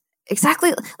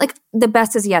exactly like the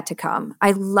best is yet to come.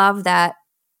 I love that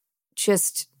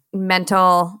just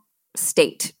mental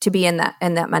state to be in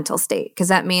that mental state. Because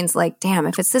that means like, damn,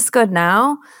 if it's this good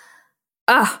now,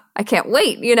 I can't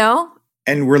wait,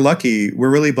 And we're lucky. We're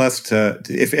really blessed to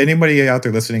if anybody out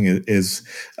there listening is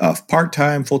a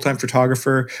part-time, full-time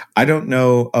photographer, I don't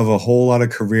know of a whole lot of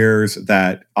careers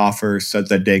that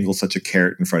that dangle such a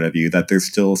carrot in front of you, that there's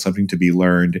still something to be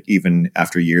learned even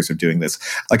after years of doing this.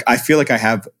 Like, I feel like I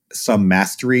have some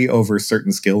mastery over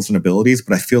certain skills and abilities,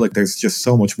 but I feel like there's just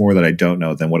so much more that I don't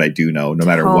know than what I do know, no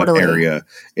matter what area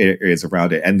it is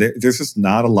around it. And there's just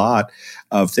not a lot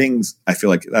of things I feel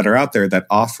like that are out there that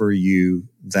offer you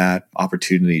that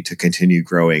opportunity to continue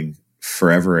growing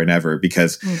forever and ever,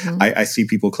 because I see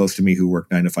people close to me who work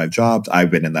 9-to-5 jobs.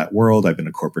 I've been in that world. I've been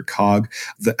a corporate cog.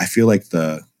 I feel like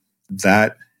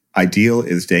that ideal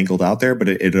is dangled out there, but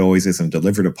it always isn't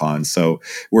delivered upon. So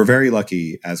we're very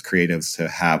lucky as creatives to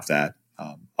have that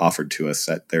offered to us,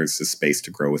 that there's this space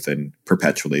to grow within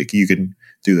perpetually. You can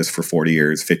do this for 40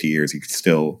 years, 50 years. You can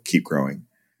still keep growing.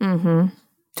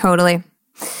 Totally.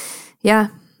 Yeah.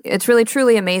 It's really,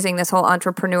 truly amazing, this whole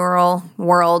entrepreneurial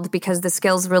world, because the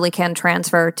skills really can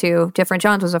transfer to different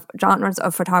genres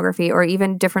of photography, or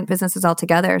even different businesses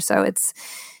altogether. So it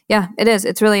is.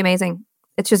 It's really amazing.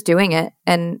 It's just doing it.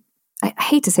 And I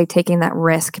hate to say taking that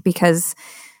risk, because,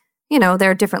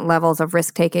 there are different levels of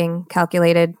risk taking: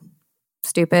 calculated,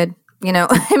 stupid,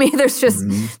 I mean, there's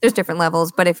different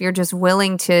levels. But if you're just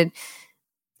willing to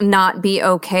not be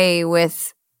okay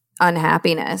with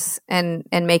unhappiness and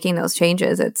making those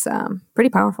changes, it's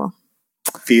pretty powerful.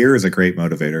 Fear is a great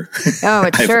motivator. Oh,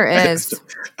 it sure is.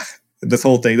 This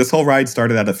whole ride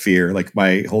started out of fear. Like,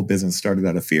 my whole business started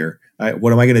out of fear.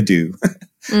 What am I going to do?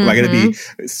 Am I going to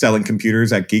be selling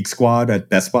computers at Geek Squad at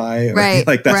Best Buy? Right.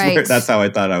 Like, that's how I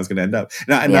thought I was going to end up.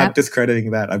 I'm not discrediting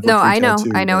that. I know.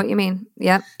 I know what you mean.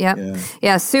 Yep.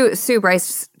 Yeah. Sue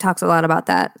Bryce talks a lot about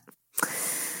that.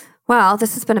 Well,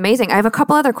 this has been amazing. I have a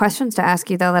couple other questions to ask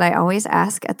you, though, that I always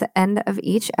ask at the end of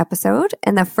each episode.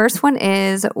 And the first one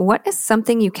is, what is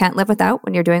something you can't live without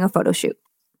when you're doing a photo shoot?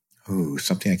 Oh,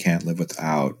 something I can't live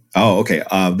without. Oh, okay.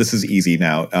 This is easy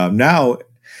now. Now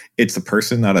it's a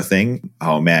person, not a thing.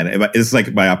 Oh, man. It's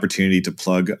like my opportunity to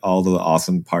plug all the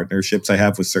awesome partnerships I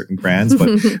have with certain brands, but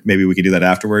maybe we could do that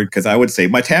afterward, because I would say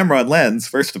my Tamron lens,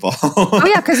 first of all. Oh,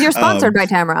 yeah, because you're sponsored by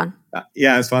Tamron.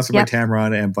 Yeah, I'm sponsored by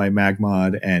Tamron and by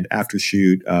Magmod and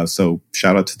Aftershoot. So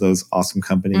shout out to those awesome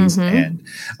companies. And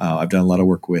I've done a lot of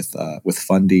work with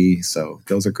Fundy. So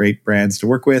those are great brands to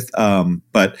work with.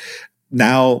 But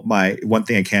now, my one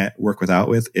thing I can't work without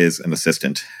with is an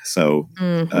assistant. So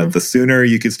the sooner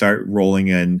you can start rolling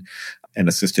in an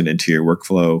assistant into your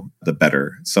workflow, the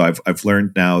better. So I've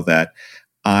learned now that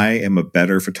I am a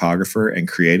better photographer and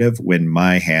creative when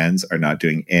my hands are not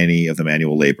doing any of the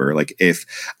manual labor. Like, if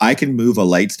I can move a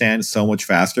light stand so much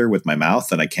faster with my mouth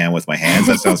than I can with my hands,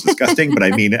 that sounds disgusting, but I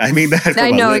mean that from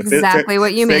I know exactly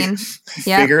what you mean.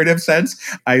 Figurative sense.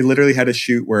 I literally had a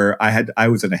shoot where I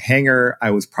was in a hangar.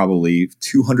 I was probably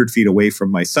 200 feet away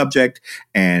from my subject,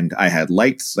 and I had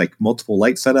lights, like multiple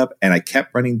lights set up, and I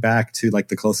kept running back to like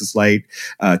the closest light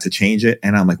to change it.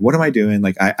 And I'm like, what am I doing?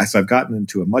 Like, so I've gotten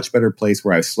into a much better place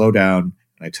where I slow down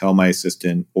and I tell my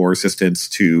assistant or assistants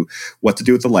to what to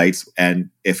do with the lights. And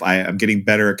if I'm getting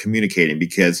better at communicating,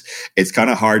 because it's kind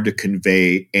of hard to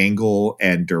convey angle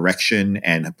and direction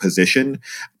and position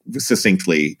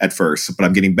succinctly at first, but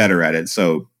I'm getting better at it.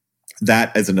 So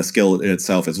that, as a skill in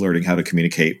itself, is learning how to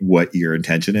communicate what your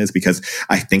intention is, because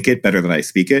I think it better than I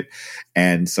speak it.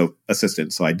 And so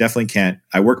assistant. So I definitely can't,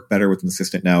 I work better with an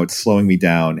assistant now. It's slowing me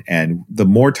down. And the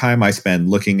more time I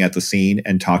spend looking at the scene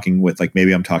and talking with, like,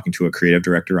 maybe I'm talking to a creative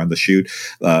director on the shoot,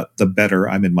 the better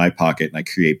I'm in my pocket and I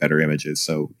create better images.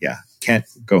 So yeah, can't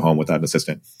go home without an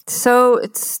assistant. So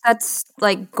that's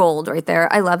like gold right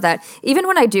there. I love that. Even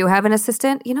when I do have an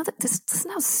assistant, this is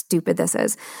how stupid this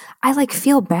is. I like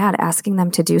feel bad asking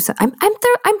them to do something.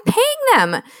 I'm paying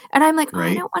them, and I'm like,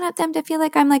 I don't want them to feel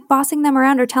like I'm like bossing them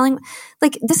around or telling.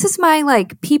 Like, this is my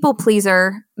like people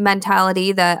pleaser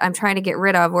mentality that I'm trying to get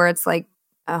rid of. Where it's like,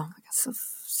 oh my god, so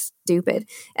stupid.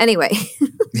 Anyway.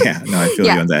 Yeah, no, I feel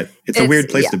you on that. It's a weird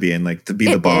place to be in, like, to be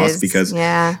the boss, because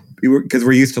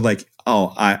we're used to like,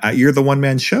 you're the one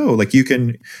man show. Like, you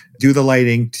can do the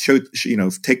lighting, show,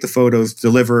 take the photos,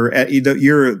 deliver.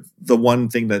 You're the one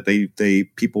thing that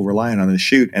people rely on the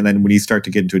shoot. And then when you start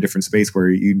to get into a different space where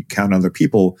you count on other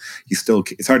people,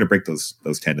 it's hard to break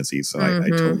those tendencies. So I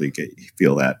totally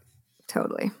feel that.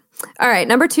 Totally. All right.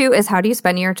 Number 2 is, how do you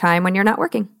spend your time when you're not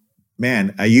working?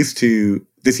 Man,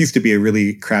 this used to be a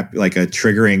really like a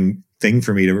triggering thing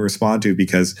for me to respond to,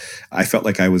 because I felt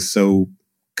like I was so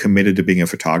committed to being a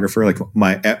photographer. Like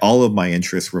all of my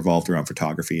interests revolved around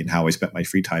photography and how I spent my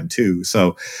free time too.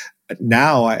 So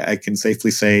now I can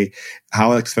safely say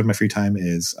how I like to spend my free time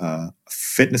is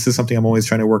fitness is something I'm always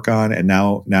trying to work on. And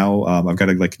now I've got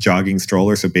a like jogging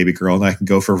stroller, so baby girl and I can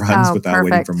go for runs without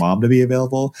waiting for mom to be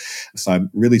available. So I'm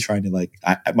really trying to like,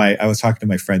 I was talking to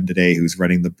my friend today who's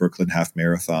running the Brooklyn Half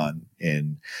Marathon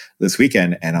in this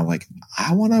weekend. And I'm like,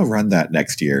 I want to run that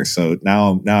next year. So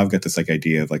now I've got this like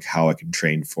idea of like how I can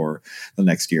train for the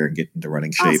next year and get into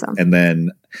running shape. Awesome. And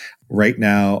then right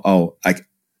now,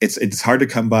 it's hard to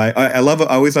come by. I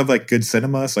always love like good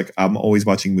cinema. So like I'm always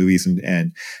watching movies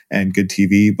and good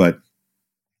TV, but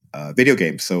video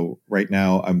games. So right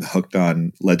now I'm hooked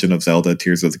on Legend of Zelda: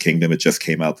 Tears of the Kingdom. It just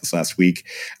came out this last week.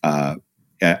 I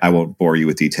won't bore you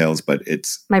with details, but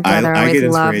it's my brother always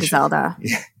loved Zelda.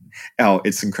 Yeah. Oh,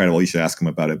 it's incredible. You should ask him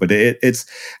about it. But it's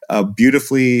a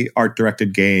beautifully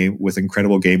art-directed game with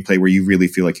incredible gameplay where you really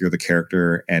feel like you're the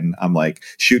character. And I'm like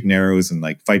shooting arrows and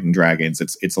like fighting dragons.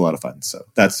 It's a lot of fun. So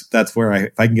that's where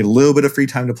if I can get a little bit of free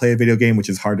time to play a video game, which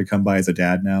is hard to come by as a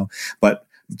dad now. But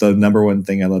the number one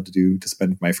thing I love to do to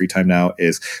spend my free time now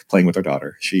is playing with our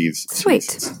daughter. She's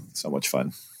so much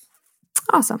fun.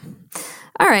 Awesome.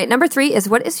 All right. Number 3 is,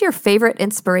 what is your favorite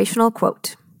inspirational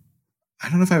quote? I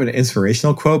don't know if I have an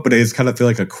inspirational quote, but I just kind of feel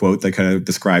like a quote that kind of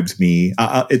describes me.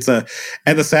 And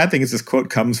the sad thing is this quote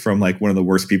comes from like one of the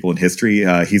worst people in history.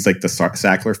 He's like the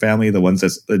Sackler family, the ones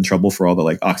that's in trouble for all the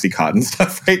like Oxycontin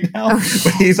stuff right now.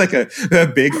 But he's like a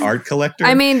big art collector.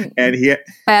 I mean, and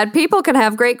bad people can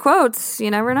have great quotes. You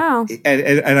never know.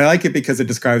 And I like it because it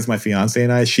describes my fiance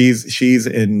and I. She's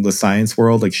in the science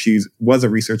world. Like was a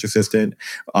research assistant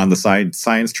on the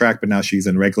science track, but now she's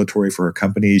in regulatory for a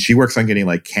company. She works on getting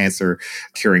like cancer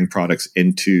curing products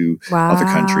into other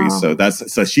countries.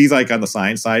 So she's like on the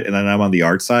science side and then I'm on the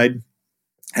art side.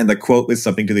 And the quote is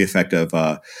something to the effect of,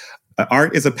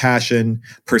 art is a passion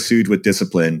pursued with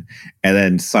discipline. And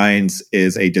then science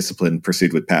is a discipline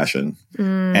pursued with passion.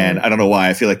 And I don't know why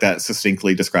I feel like that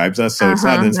succinctly describes us. So it's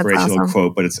not an inspirational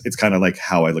quote, but it's kind of like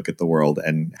how I look at the world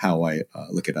and how I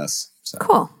look at us. So.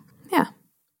 Cool. Yeah.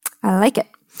 I like it.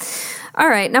 All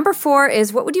right. Number 4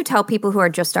 is, what would you tell people who are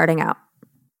just starting out?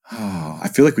 Oh, I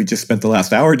feel like we just spent the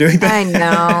last hour doing that.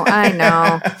 I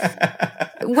know.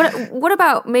 What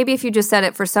about maybe if you just said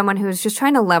it for someone who's just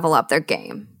trying to level up their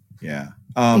game? Yeah.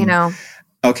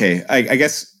 Okay. I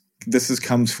guess this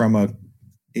comes from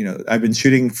I've been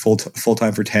shooting full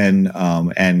time for 10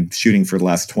 and shooting for the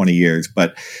last 20 years.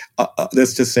 But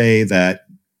this to say that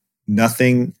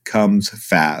nothing comes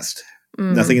fast.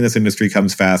 Nothing in this industry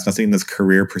comes fast. Nothing in this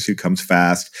career pursuit comes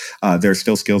fast. There's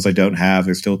still skills I don't have.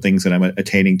 There's still things that I'm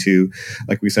attaining to,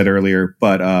 like we said earlier.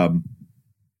 But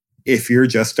if you're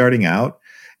just starting out,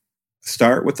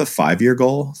 start with a 5-year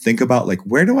goal. Think about like,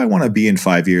 where do I want to be in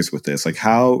 5 years with this? Like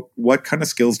what kind of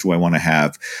skills do I want to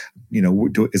have?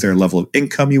 Is there a level of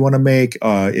income you want to make?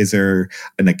 Is there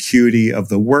an acuity of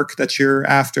the work that you're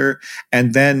after?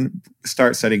 And then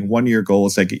start setting 1-year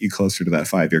goals that get you closer to that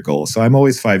 5-year goal. So I'm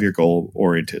always 5-year goal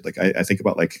oriented. Like I think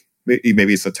about like,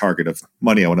 maybe it's a target of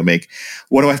money I want to make.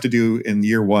 What do I have to do in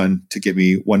year 1 to get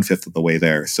me 1/5 of the way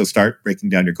there? So start breaking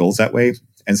down your goals that way.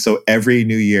 And so every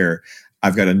new year,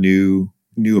 I've got a new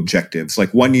objectives.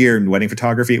 Like 1 year in wedding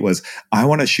photography, it was, I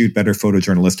want to shoot better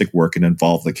photojournalistic work and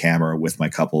involve the camera with my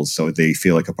couples so they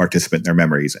feel like a participant in their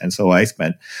memories. And so I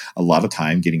spent a lot of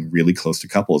time getting really close to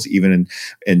couples, even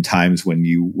in times when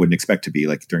you wouldn't expect to be,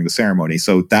 like during the ceremony.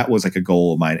 So that was like a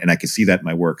goal of mine, and I could see that in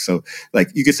my work. So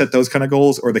like you could set those kind of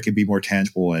goals, or they could be more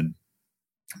tangible and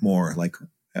more like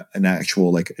an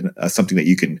actual, like something that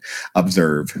you can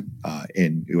observe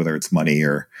in whether it's money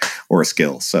or a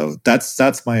skill. So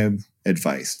that's my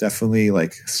advice. Definitely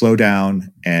like slow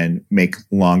down and make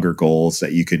longer goals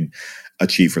that you can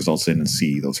achieve results in and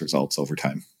see those results over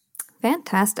time.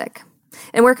 Fantastic.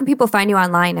 And where can people find you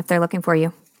online if they're looking for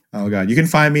you? Oh, God. You can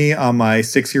find me on my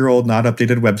 6-year-old, not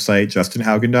updated website,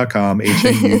 justinhaugen.com,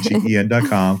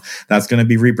 HAUGEN.com. That's going to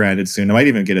be rebranded soon. I might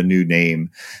even get a new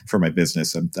name for my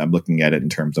business. I'm looking at it in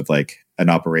terms of like an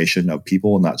operation of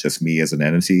people, not just me as an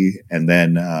entity. And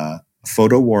then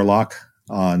Photo Warlock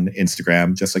on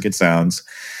Instagram, just like it sounds.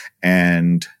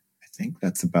 And I think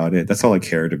that's about it. That's all I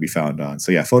care to be found on.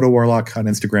 So yeah, Photo Warlock on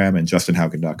Instagram and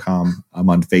justinhaugen.com. I'm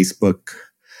on Facebook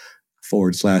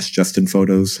 /Justin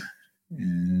Photos.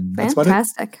 And that's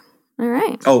fantastic. All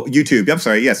right. Oh, YouTube. I'm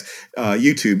sorry. Yes.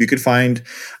 YouTube. You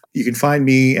can find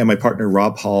me and my partner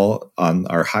Rob Hall on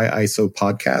our High ISO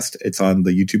podcast. It's on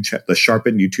the the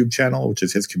Sharpen YouTube channel, which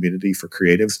is his community for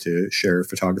creatives to share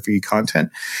photography content.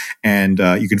 And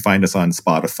you can find us on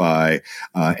Spotify,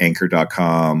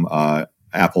 Anchor.com,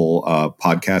 Apple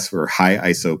podcast. We're High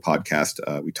ISO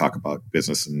Podcast. We talk about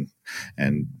business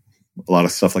and a lot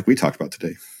of stuff like we talked about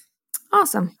today.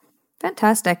 Awesome.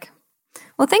 Fantastic.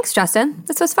 Well, thanks, Justin.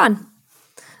 This was fun.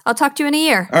 I'll talk to you in a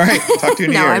year. All right. Talk to you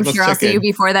in a year. No, I'm sure I'll see you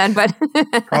before then, but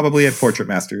probably at Portrait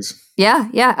Masters. Yeah.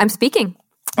 I'm speaking.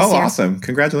 Oh, awesome.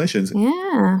 Congratulations.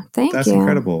 Yeah. Thank you. That's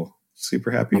incredible.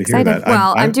 Super happy to hear that.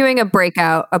 Well, I'm doing a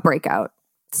breakout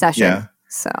session. Yeah.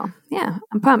 So yeah,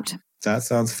 I'm pumped. That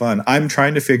sounds fun. I'm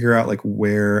trying to figure out like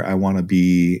where I want to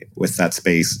be with that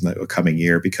space in the coming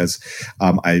year because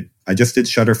I just did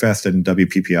Shutterfest and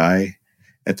WPPI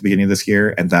at the beginning of this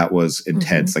year, and that was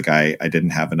intense. Like I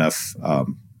didn't have enough.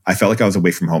 I felt like I was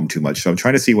away from home too much. So I'm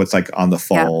trying to see what's like on the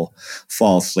fall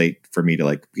slate for me to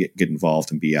like get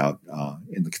involved and be out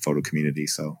in the photo community.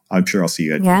 So I'm sure I'll see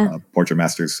you at Portrait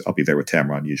Masters. I'll be there with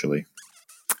Tamron usually.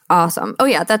 Awesome. Oh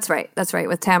yeah, that's right.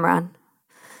 With Tamron.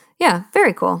 Yeah,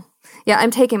 very cool. Yeah,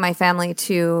 I'm taking my family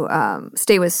to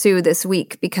stay with Sue this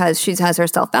week because she has her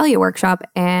self-value workshop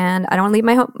and I don't want to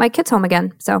leave my kids home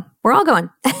again. So we're all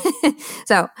going.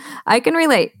 So I can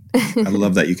relate. I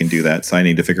love that you can do that. So I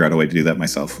need to figure out a way to do that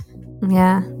myself.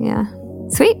 Yeah.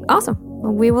 Sweet. Awesome.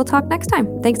 Well, we will talk next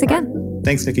time. Thanks again. Right.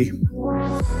 Thanks, Nikki.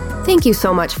 Thank you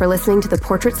so much for listening to the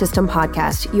Portrait System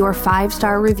podcast. Your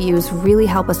 5-star reviews really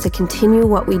help us to continue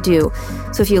what we do.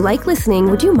 So if you like listening,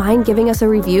 would you mind giving us a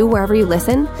review wherever you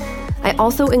listen? I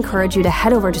also encourage you to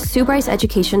head over to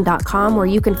SueBryceEducation.com where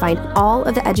you can find all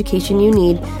of the education you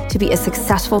need to be a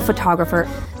successful photographer.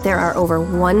 There are over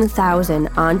 1,000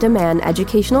 on-demand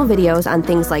educational videos on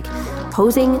things like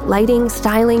posing, lighting,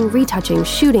 styling, retouching,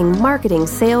 shooting, marketing,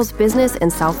 sales, business,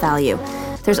 and self-value.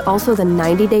 There's also the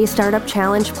 90-day startup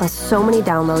challenge, plus so many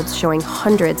downloads showing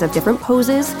hundreds of different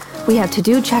poses. We have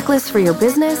to-do checklists for your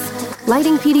business,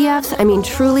 lighting PDFs,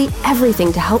 truly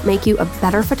everything to help make you a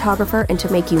better photographer and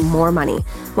to make you more money.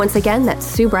 Once again, that's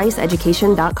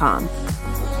SueBryceEducation.com.